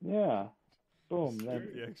 Yeah. Boom. Just Then,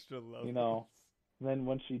 get the extra levels. you know, then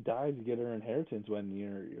when she dies, you get her inheritance when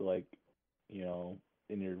you're like, in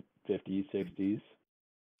your 50s, 60s.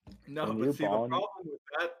 No, And but you're see, the balling- problem with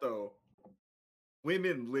that, though,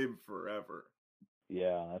 women live forever.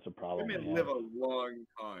 Yeah, that's a problem. Women live a long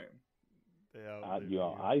time. They outlive you.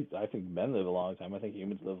 I think men live a long time. I think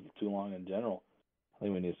humans live too long in general. I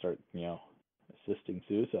think we need to start, assisting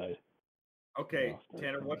suicide. Okay, start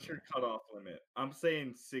Tanner, thinking what's your cutoff limit? I'm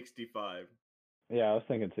saying 65. Yeah, I was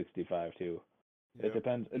thinking 65 too. It Yep.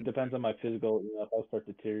 depends. It depends on my physical. If I start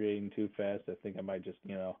deteriorating too fast, I think I might just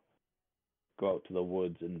go out to the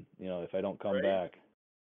woods, and if I don't come Right? back,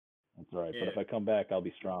 that's all right. But Yeah. if I come back, I'll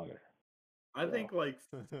be stronger. I So think like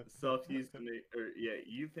self-euthanasia, or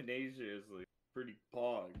euthanasia is like pretty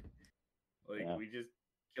pog. Like yeah. we just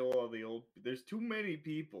kill all the old. There's too many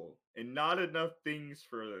people and not enough things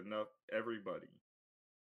for enough everybody.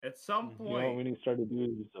 At some Mhm. You know what point, we need to start to do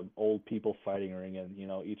is some old people fighting ring, and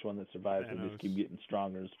each one that survives will just keep Thanos. getting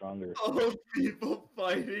stronger and stronger. old people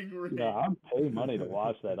fighting ring. I'd pay money to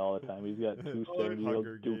watch that all the time. He's got two Oh, 70-year-olds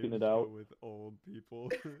Hunger duking Games, it out. but with old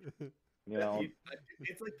people. You know,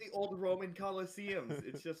 It's like the old Roman Colosseums.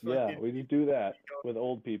 It's just yeah, fucking. we just do that with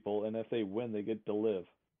old people, and if they win, they get to live.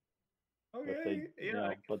 If Okay, yeah,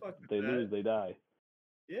 I can but fuck with they that. lose, they die.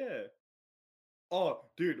 Yeah. Oh,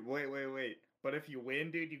 dude, wait. But if you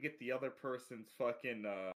win, dude, you get the other person's fucking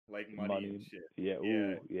like money and shit. Yeah, Yeah.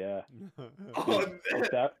 ooh, yeah. Oh,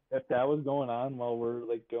 If that was going on while we're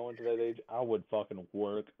like going to that age, I would fucking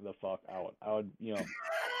work the fuck out. I would,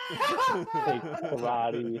 take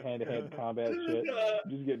karate, hand-to-hand combat shit,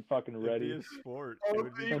 just getting fucking It'd be ready. a sport. It old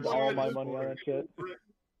would be Spend people all are my considered a just money on that sport. shit.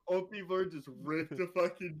 old people are just ripped to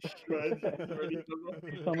fucking shreds and ready to For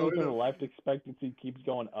fucking some go reason, to. life expectancy keeps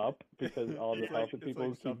going up because all the It's healthy it's people like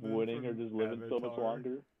who keep something winning are from just living so much Avatar.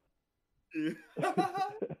 longer.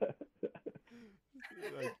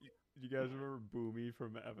 Like, you guys remember Boomy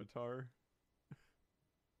from Avatar?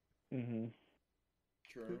 Mhm.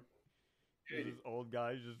 True. There's this old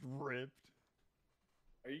guy just ripped.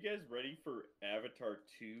 Are you guys ready for Avatar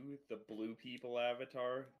 2, the blue people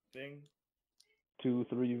Avatar thing? 2,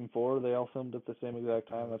 3, even 4, they all filmed at the same exact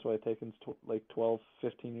time. Oh. That's why it's taken like 12,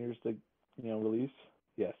 15 years to, release.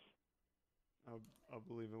 Yes. I'll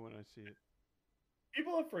believe it when I see it.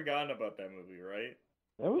 People have forgotten about that movie, right?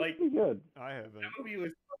 That was Like, pretty good. I haven't. that movie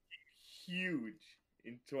was fucking huge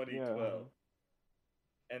in 2012.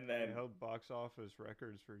 Yeah. And It then held box office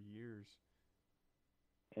records for years.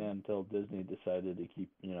 Until Disney decided to keep,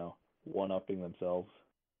 one-upping themselves.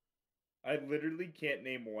 I literally can't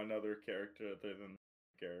name one other character other than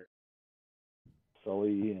the character.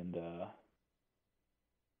 Sully and,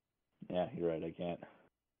 yeah, you're right, I can't.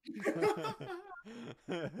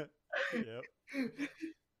 Yep.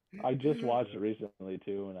 I just watched it recently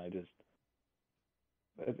too, and I just,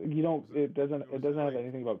 it doesn't have like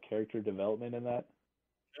anything about character development in that.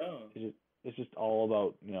 No. It's just all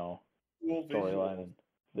about, Cool storyline visuals. and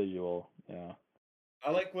visual, yeah. I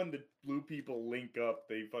like when the blue people link up,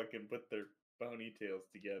 they fucking put their ponytails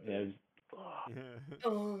together. Yeah, it's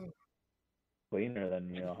Oh. cleaner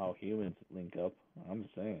than, how humans link up. I'm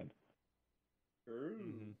just saying. True.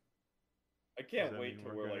 Mhm. I Does can't that wait mean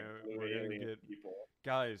till we're like blue we're gonna alien get people.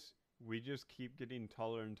 guys? We just keep getting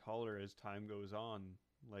taller and taller as time goes on.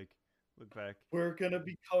 Like, look back. We're gonna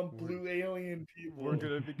become We're- blue alien people. We're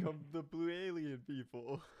gonna become the blue alien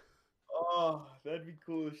people. Oh, that'd be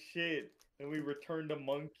cool as shit. And we return to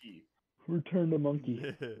monkey. Return to monkey.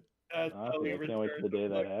 Yeah. That's how we Honestly, I can't wait return to the day to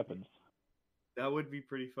that monkey. happens. That would be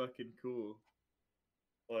pretty fucking cool.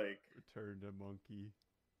 Like Return to monkey.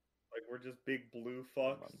 we're just big blue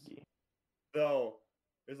fucks. Monkey. Though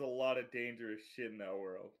there's a lot of dangerous shit in that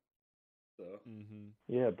world. So Mm-hmm.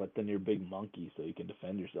 Yeah, but then you're big monkey, so you can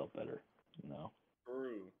defend yourself better.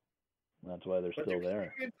 true. That's why they're But still do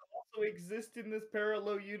there. humans also exist in this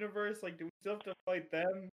parallel universe? Like, do we still have to fight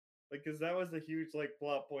them? Like, cause that was a huge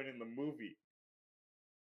plot point in the movie.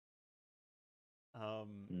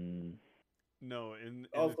 No, in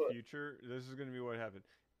Also, the future, this is gonna be what happened.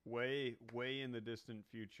 Way in the distant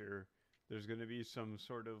future, there's gonna be some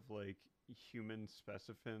sort of like human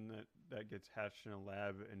specimen that gets hatched in a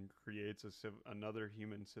lab and creates another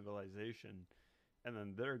human civilization, and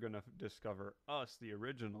then they're gonna discover us, the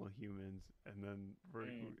original humans, and then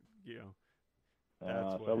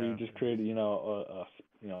that's what So we happens. just created,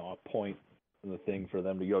 a point in the thing for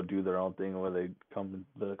them to go do their own thing, where they come and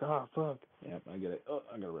they're like, oh fuck, yeah, I get it. Oh,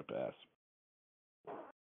 I gotta rip ass.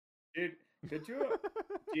 dude, could you?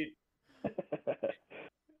 Dude,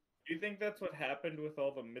 do you think that's what happened with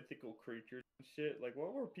all the mythical creatures and shit? Like,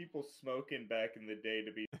 what were people smoking back in the day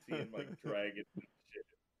to be seeing like dragons and shit?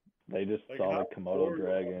 They just Like, saw how like Komodo bored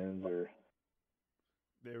dragons, or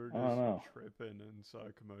They were I don't know. just tripping and saw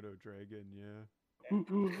a Komodo dragon, yeah. Some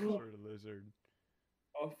sort of lizard.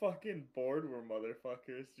 How fucking bored were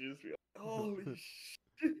motherfuckers? Just be like, holy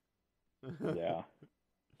shit. Yeah.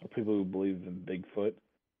 Or people who believe in Bigfoot.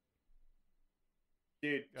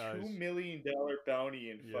 Dude, Guys. $2 million bounty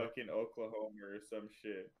in Yep. fucking Oklahoma or some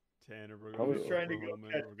shit. Tanner, we're Probably going to trying to go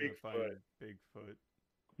Oklahoma catch and we're going to find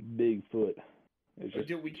Bigfoot. Bigfoot. It's just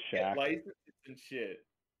Dude, we can get Shaq. licenses and shit.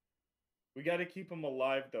 We got to keep him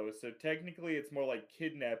alive though, so technically it's more like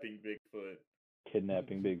kidnapping Bigfoot.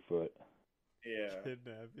 Kidnapping Bigfoot. Yeah.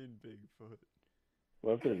 Kidnapping Bigfoot.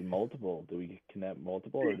 What if there's multiple? Do we kidnap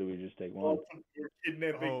multiple, or do we just take one? Multiple, we're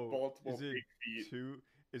kidnapping multiple is it big feet.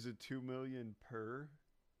 Is it 2 million per?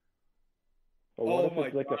 Or what Oh if my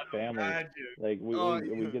it's like God, a family? imagine. Like we Oh,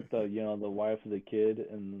 we get the the wife of the kid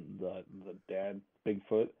and the dad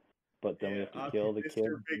Bigfoot, but then we have to kill the kid.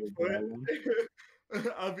 Mr.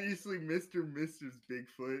 Bigfoot. Obviously, Mr. and Mrs.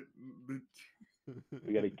 Bigfoot.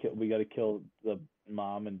 We gotta kill the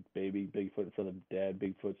mom and baby Bigfoot for the dad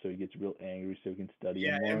Bigfoot, so he gets real angry, so he can study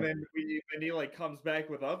him more. And then he like comes back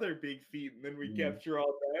with other big feet, and then we capture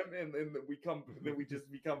all them, and then we just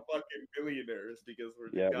become fucking billionaires because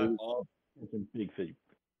we're got all some big feet.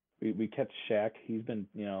 We catch Shaq. He's been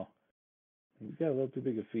he's got a little too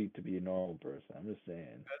big of feet to be a normal person. I'm just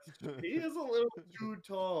saying. He is a little too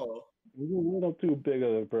tall. He's a little too big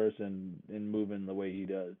of a person in moving the way he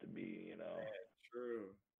does to be, True.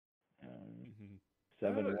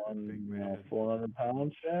 7'1", 400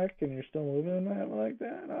 pounds, Shaq, and you're still moving that like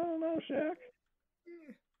that? I don't know, Shaq.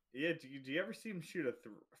 Yeah, do you ever see him shoot a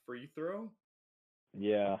free throw?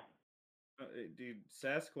 Yeah. Dude,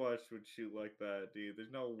 Sasquatch would shoot like that, dude.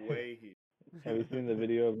 There's no way he. Have you seen the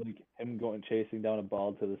video of like him chasing down a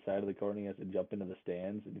ball to the side of the court, and he has to jump into the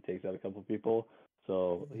stands, and he takes out a couple people?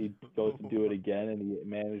 So he goes to do it again, and he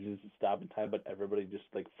manages to stop in time, but everybody just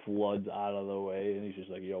like floods out of the way, and he's just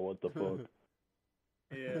like, "Yo, what the fuck?"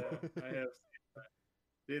 Yeah, I have seen that.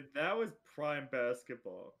 Dude, that was prime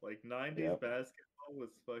basketball. Like 90s basketball was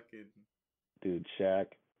fucking. Dude, Shaq.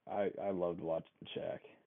 I loved watching Shaq.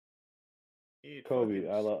 Kobe.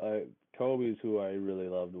 Kobe's who I really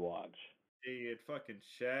loved to watch. He had fucking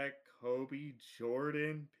Shaq, Kobe,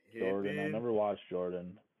 Jordan, Pippen. Jordan. I never watched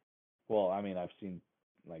Jordan. Well, I mean, I've seen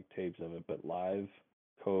like tapes of it, but live,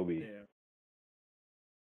 Kobe. Yeah.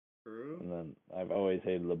 True. And then I've always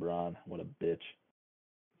hated LeBron. What a bitch.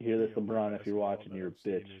 You hear this, LeBron? If you're watching, you're a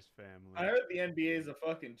bitch. I heard the NBA is a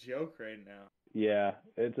fucking joke right now. Yeah,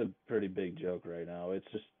 it's a pretty big joke right now.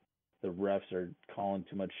 It's just the refs are calling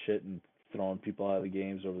too much shit and throwing people out of the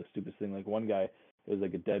games over the stupidest thing. Like one guy, it was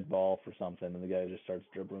like a dead ball for something, and the guy just starts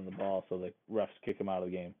dribbling the ball, so the refs kick him out of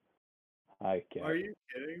the game. I can't. Are you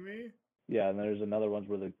kidding me? Yeah, and there's another ones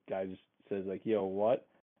where the guy just says like, "Yo, what?"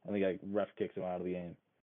 and the guy ref kicks him out of the game.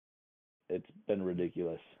 It's been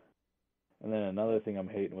ridiculous. And then another thing I'm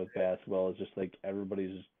hating with basketball is just like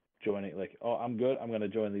everybody's just joining. Like, oh, I'm good. I'm gonna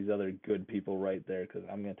join these other good people right there because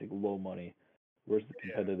I'm gonna take low money. Where's the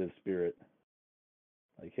competitive spirit?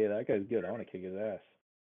 Like, hey, that guy's good. I want to kick his ass,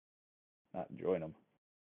 not join him.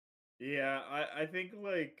 Yeah, I think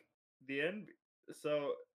like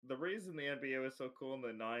So the reason the NBA was so cool in the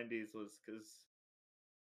 90s was because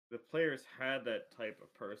the players had that type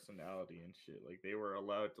of personality and shit. Like they were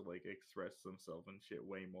allowed to like express themselves and shit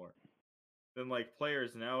way more than like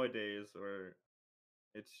players nowadays, where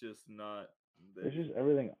it's just not. It's just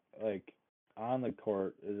everything like on the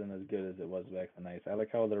court isn't as good as it was back in the 90s. I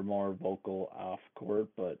like how they're more vocal off court,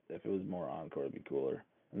 but if it was more on court, it'd be cooler.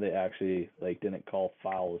 And they actually like didn't call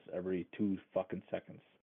fouls every 2 fucking seconds.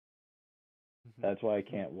 That's why I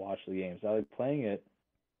can't watch the games. I like playing it,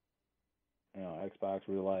 Xbox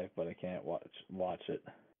real life, but I can't watch it.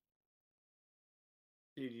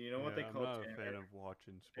 Dude, you know what they call I'm not a fan of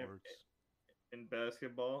watching sports in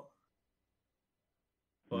basketball?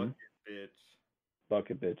 Bucket bitch.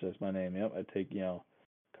 Bucket bitch, that's my name. Yep, I take a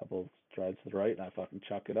couple of strides to the right, and I fucking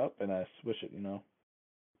chuck it up, and I swish it.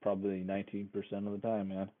 Probably 19% of the time,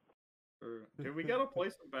 man. Dude, we gotta play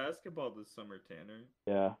some basketball this summer, Tanner.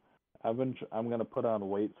 Yeah. I'm gonna put on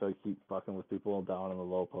weight so I keep fucking with people down in the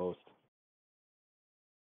low post.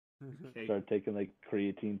 Okay. Start taking like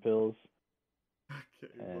creatine pills.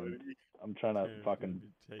 Okay, and buddy. I'm trying to fucking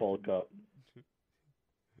bulk up. I'm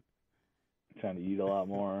trying to eat a lot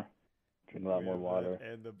more, drink a lot more water.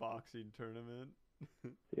 And the boxing tournament.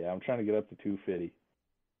 Yeah, I'm trying to get up to 250.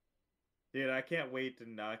 Dude, I can't wait to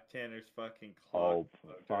knock Tanner's fucking clock. Oh,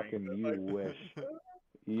 fucking you wish.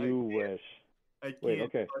 You wish. I can't. Wait,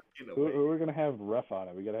 okay. Who are we gonna have ref on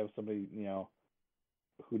it? We gotta have somebody,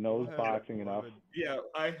 who knows boxing enough. Yeah,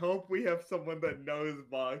 I hope we have someone that knows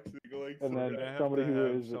boxing, like. And then somebody who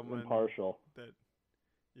is impartial.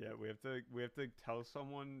 We have to tell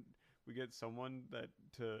someone. We get someone that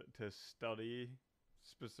to study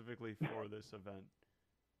specifically for this event.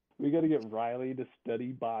 We got to get Riley to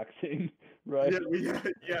study boxing, right? Yeah,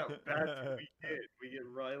 that's what we did. We get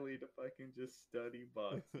Riley to fucking just study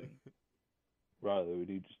boxing. Riley, we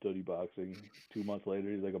need to study boxing. 2 months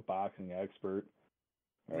later, he's like a boxing expert.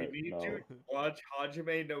 We need to watch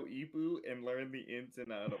Hajime no Ippo and learn the ins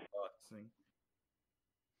and outs of boxing. listening.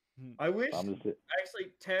 I wish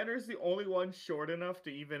actually Tanner's the only one short enough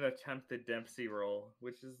to even attempt the Dempsey roll,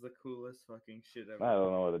 which is the coolest fucking shit ever. I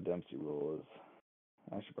don't know what a Dempsey roll is.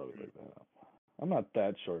 I should probably look that up. I'm not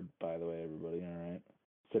that short, by the way, everybody. All right,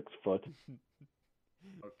 6 foot.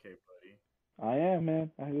 Okay, buddy. I am,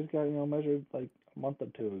 man. I just got measured like a month or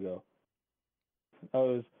two ago.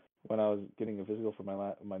 When I was getting a physical for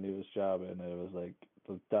my newest job, and it was like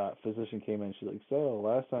the physician came in. She's like, "So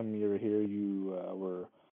last time you were here, you were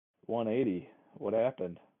 180. What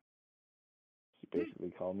happened?" She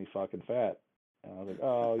basically called me fucking fat, and I was like,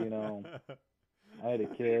 "Oh, I had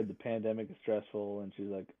a kid. The pandemic is stressful." And she's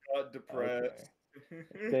like, Got depressed.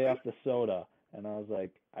 "Okay, stay off the soda." And I was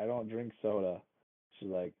like, "I don't drink soda." She's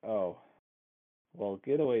like, "Oh, well,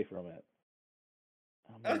 get away from it."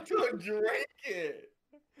 I don't drink it.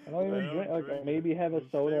 I don't even drink. Like, I maybe have a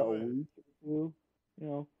soda a week or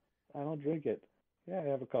two. I don't drink it. Yeah, I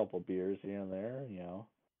have a couple beers here and there.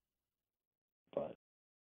 But.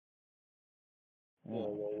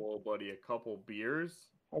 Whoa, buddy! A couple beers.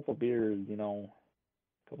 Couple beers,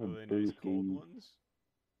 couple nice cold ones.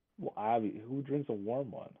 Well, who drinks a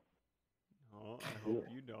warm one? Oh, I hope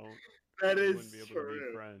you don't. That you is wouldn't be able true. to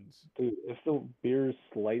be friends. Dude, if the beer is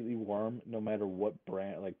slightly warm, no matter what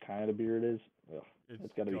brand, like kind of beer it is,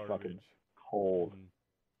 it's got to be fucking cold.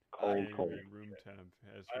 Cold. Room temp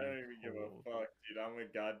has I don't even give a fuck, dude. I'm a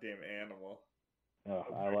goddamn animal.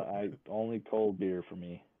 I only cold beer for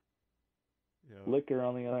me. Yep. Liquor,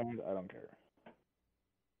 on the other hand, I don't care.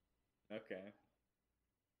 Okay.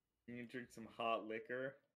 You can drink some hot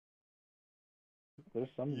liquor.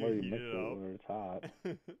 There's some where you mix it where it's hot.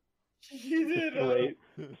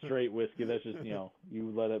 Straight whiskey. That's just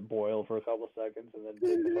you let it boil for a couple seconds and then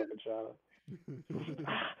take the fucking shot.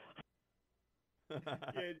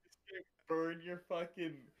 Yeah, just burn your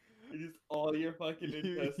fucking, all your fucking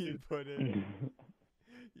intestines. You put it in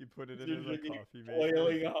a coffee maker.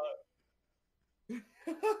 Boiling hot.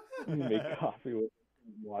 You make coffee with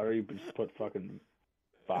water. You just put fucking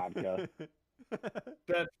vodka.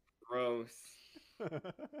 That's gross.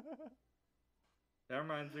 That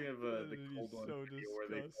reminds me of the Cold One video where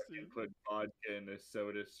they fucking put vodka in a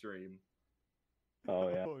soda stream. Oh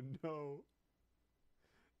yeah. Oh no.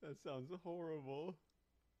 That sounds horrible.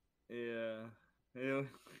 Yeah. Ew.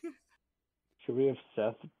 Should we have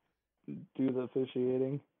Seth do the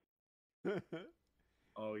officiating?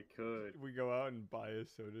 Oh, we could. We go out and buy a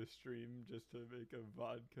soda stream just to make a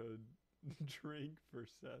vodka drink for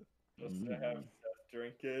Seth. Just to have Seth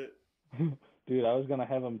drink it. Dude, I was gonna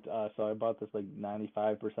have him. So I bought this like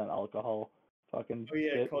 95% alcohol fucking. Oh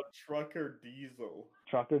yeah, called Trucker Diesel.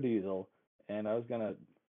 Trucker Diesel, and I was gonna,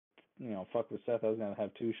 fuck with Seth. I was gonna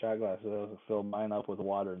have 2 shot glasses. I was gonna fill mine up with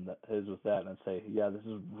water and his with that, and say, "Yeah, this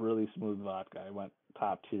is really smooth vodka. I went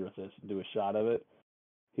top tier with this." And do a shot of it.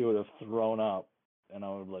 He would have thrown up, and I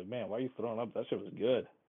would be like, "Man, why are you throwing up? That shit was good."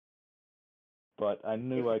 But I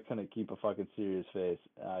knew I couldn't keep a fucking serious face.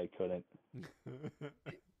 I couldn't.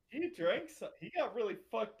 He drank some. He got really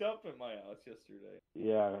fucked up at my house yesterday.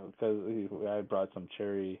 Yeah, because I brought some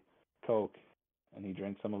cherry Coke, and he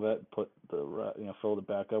drank some of it. Filled it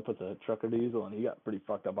back up with a Trucker Diesel, and he got pretty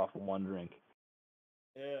fucked up off of one drink.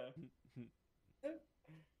 Yeah.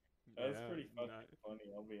 That's pretty fucking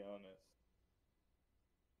funny. I'll be honest.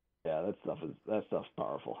 Yeah, that stuff's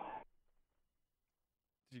powerful.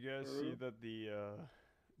 Did you guys see that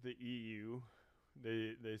the EU?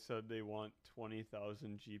 They said they want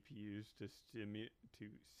 20,000 GPUs to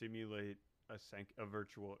simulate a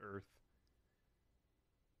virtual Earth.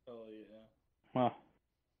 Oh yeah. Huh.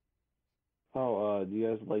 Oh, do you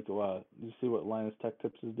guys like do you see what Linus Tech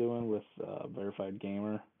Tips is doing with verified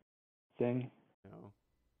gamer thing? No.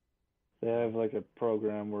 They have like a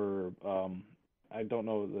program where I don't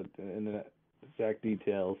know the exact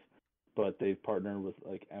details, but they've partnered with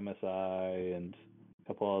like MSI and a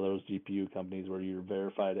couple of those GPU companies where you're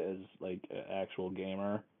verified as like an actual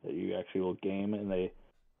gamer, that you actually will game, and they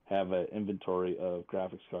have an inventory of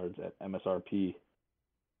graphics cards at MSRP.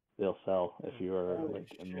 They'll sell if you are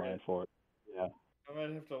in line for it. Yeah. I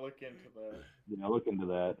might have to look into that. Yeah, look into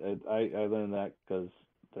that. I learned that because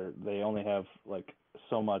they only have like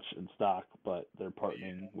so much in stock, but they're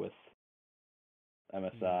partnering with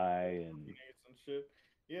MSI and shit.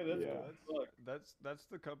 Yeah, that's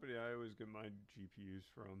the company I always get my GPUs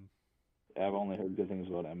from. I've only heard good things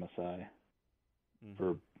about MSI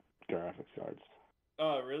for graphics cards.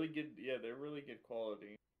 Oh, really good. Yeah, they're really good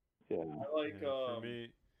quality. Yeah. I like for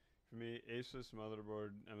me, Asus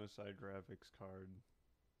motherboard, MSI graphics card.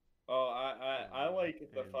 Oh, I like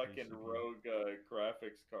the fucking Rogue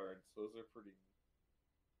graphics cards. Those are pretty.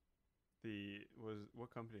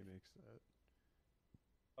 What company makes that?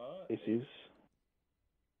 Asus.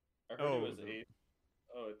 I heard it was the Ace.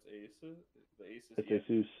 Oh, it's Asus. The Asus. It's Yeah,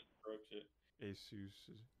 Asus. broke it. Asus.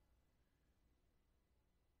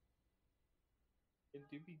 It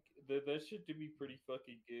do be that shit do be pretty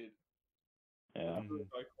fucking good. Yeah. That's really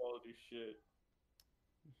high quality shit.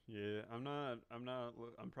 Yeah,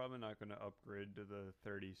 I'm probably not going to upgrade to the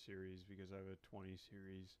 30 series because I have a 20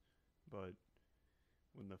 series, but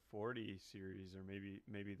when the 40 series or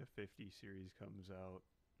maybe the 50 series comes out,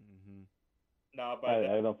 Nah, by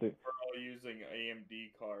then I don't think. we're all using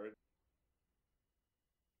AMD cards.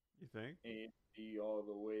 you think? AMD all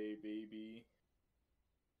the way, baby.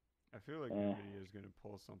 I feel like Nvidia is going to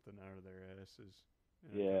pull something out of their asses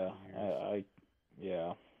in a Yeah, couple years.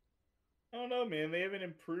 yeah. I don't know, man. They haven't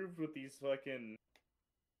improved with these fucking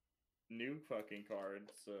new fucking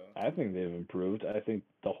cards, so. I think they've improved. I think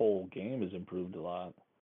the whole game has improved a lot.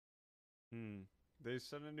 They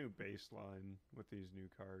set a new baseline with these new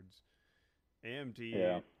cards. AMD,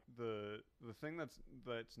 Yeah. the thing that's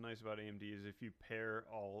nice about AMD is if you pair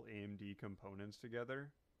all AMD components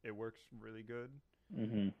together, it works really good.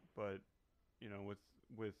 Mhm. But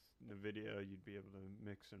with Nvidia, you'd be able to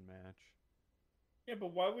mix and match. Yeah,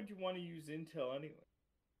 but why would you want to use Intel anyway?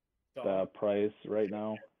 The price right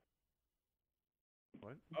now.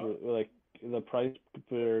 What? Like the price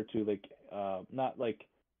compared to not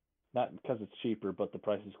because it's cheaper, but the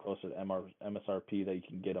price is closer to MSRP that you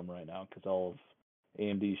can get them right now because all of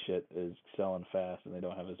AMD shit is selling fast and they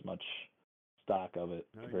don't have as much stock of it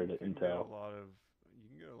compared to you can Intel.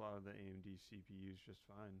 get a lot of the AMD CPUs just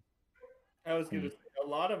fine. I was gonna say a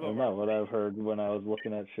lot of them. Not what I've heard when I was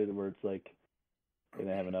looking at shit where it's like they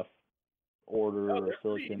didn't have enough order or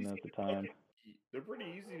silicon at the time. They're pretty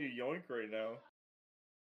easy to yoink right now.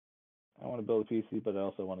 I want to build a PC, but I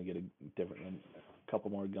also want to get a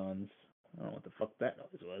couple more guns. I don't know what the fuck that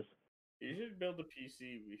noise was. You should build a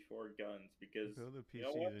PC before guns because build a PC, you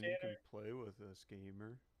know what, then Tanner? you can play with this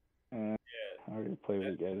gamer. Yeah. I already play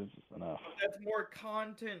with you guys. It's just enough. But that's more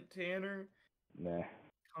content, Tanner. Nah.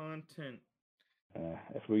 Content.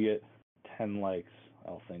 If we get 10 likes,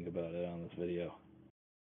 I'll think about it on this video.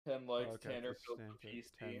 10 likes, Okay, Tanner this builds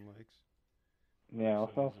stands a at PC. 10 likes. Yeah,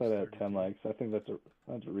 I'll So set it at 10 likes. I think that's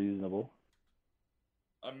reasonable.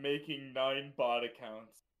 I'm making 9 bot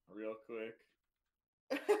accounts real quick.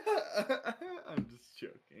 I'm just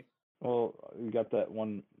joking. Well, you got that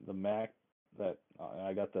one, the Mac, that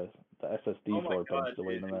I got the SSD for it, but I'm still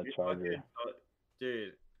waiting on that charger.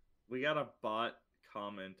 Dude, we got a bot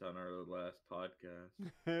comment on our last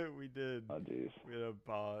podcast. We did. Oh, jeez. We had a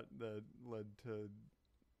bot that led to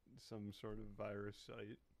some sort of virus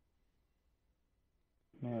site.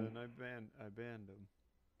 Man. And I banned him.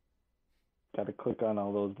 Got to click on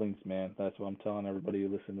all those links, man. That's what I'm telling everybody who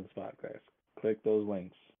listens to this podcast. Click those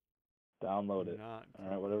links. Download it. All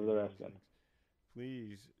right, whatever they're asking. Links.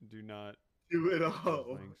 Please do not do it all.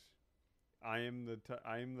 Links. I am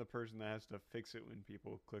the person that has to fix it when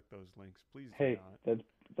people click those links. Please do not.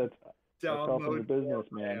 That's all from the business,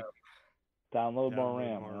 man. Download more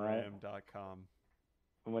RAM. Downloadmoreram.com.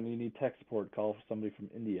 And when you need tech support, call somebody from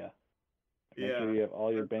India. Make sure you have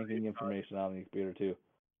all your banking information on the computer too.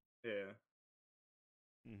 Yeah.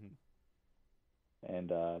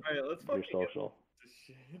 And all right, let's your social.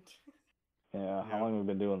 Shit. Yeah. How long have we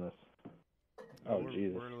been doing this? Oh,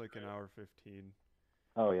 Jesus. We're like an hour 15.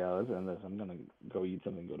 Oh yeah, let's end this. I'm gonna go eat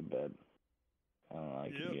something, and go to bed. I don't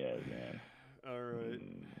like you guys, man. All right.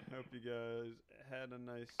 Hope you guys had a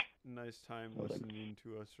nice time listening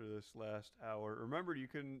to us for this last hour. Remember, you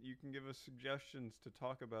can give us suggestions to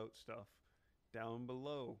talk about stuff down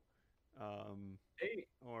below. Hey,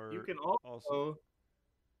 or you can also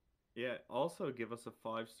give us a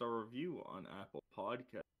 5-star review on Apple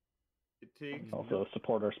Podcast. It takes also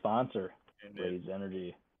support our sponsor, Raise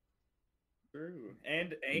Energy. True.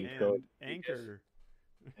 And Anchor.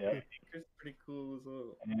 Yeah. Anchor's pretty cool as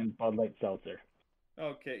well. And Bud Light Seltzer.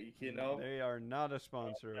 Okay, they are not a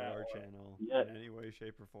sponsor of our channel in any way,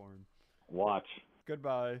 shape, or form. Watch.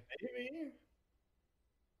 Goodbye. Maybe.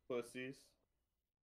 Pussies.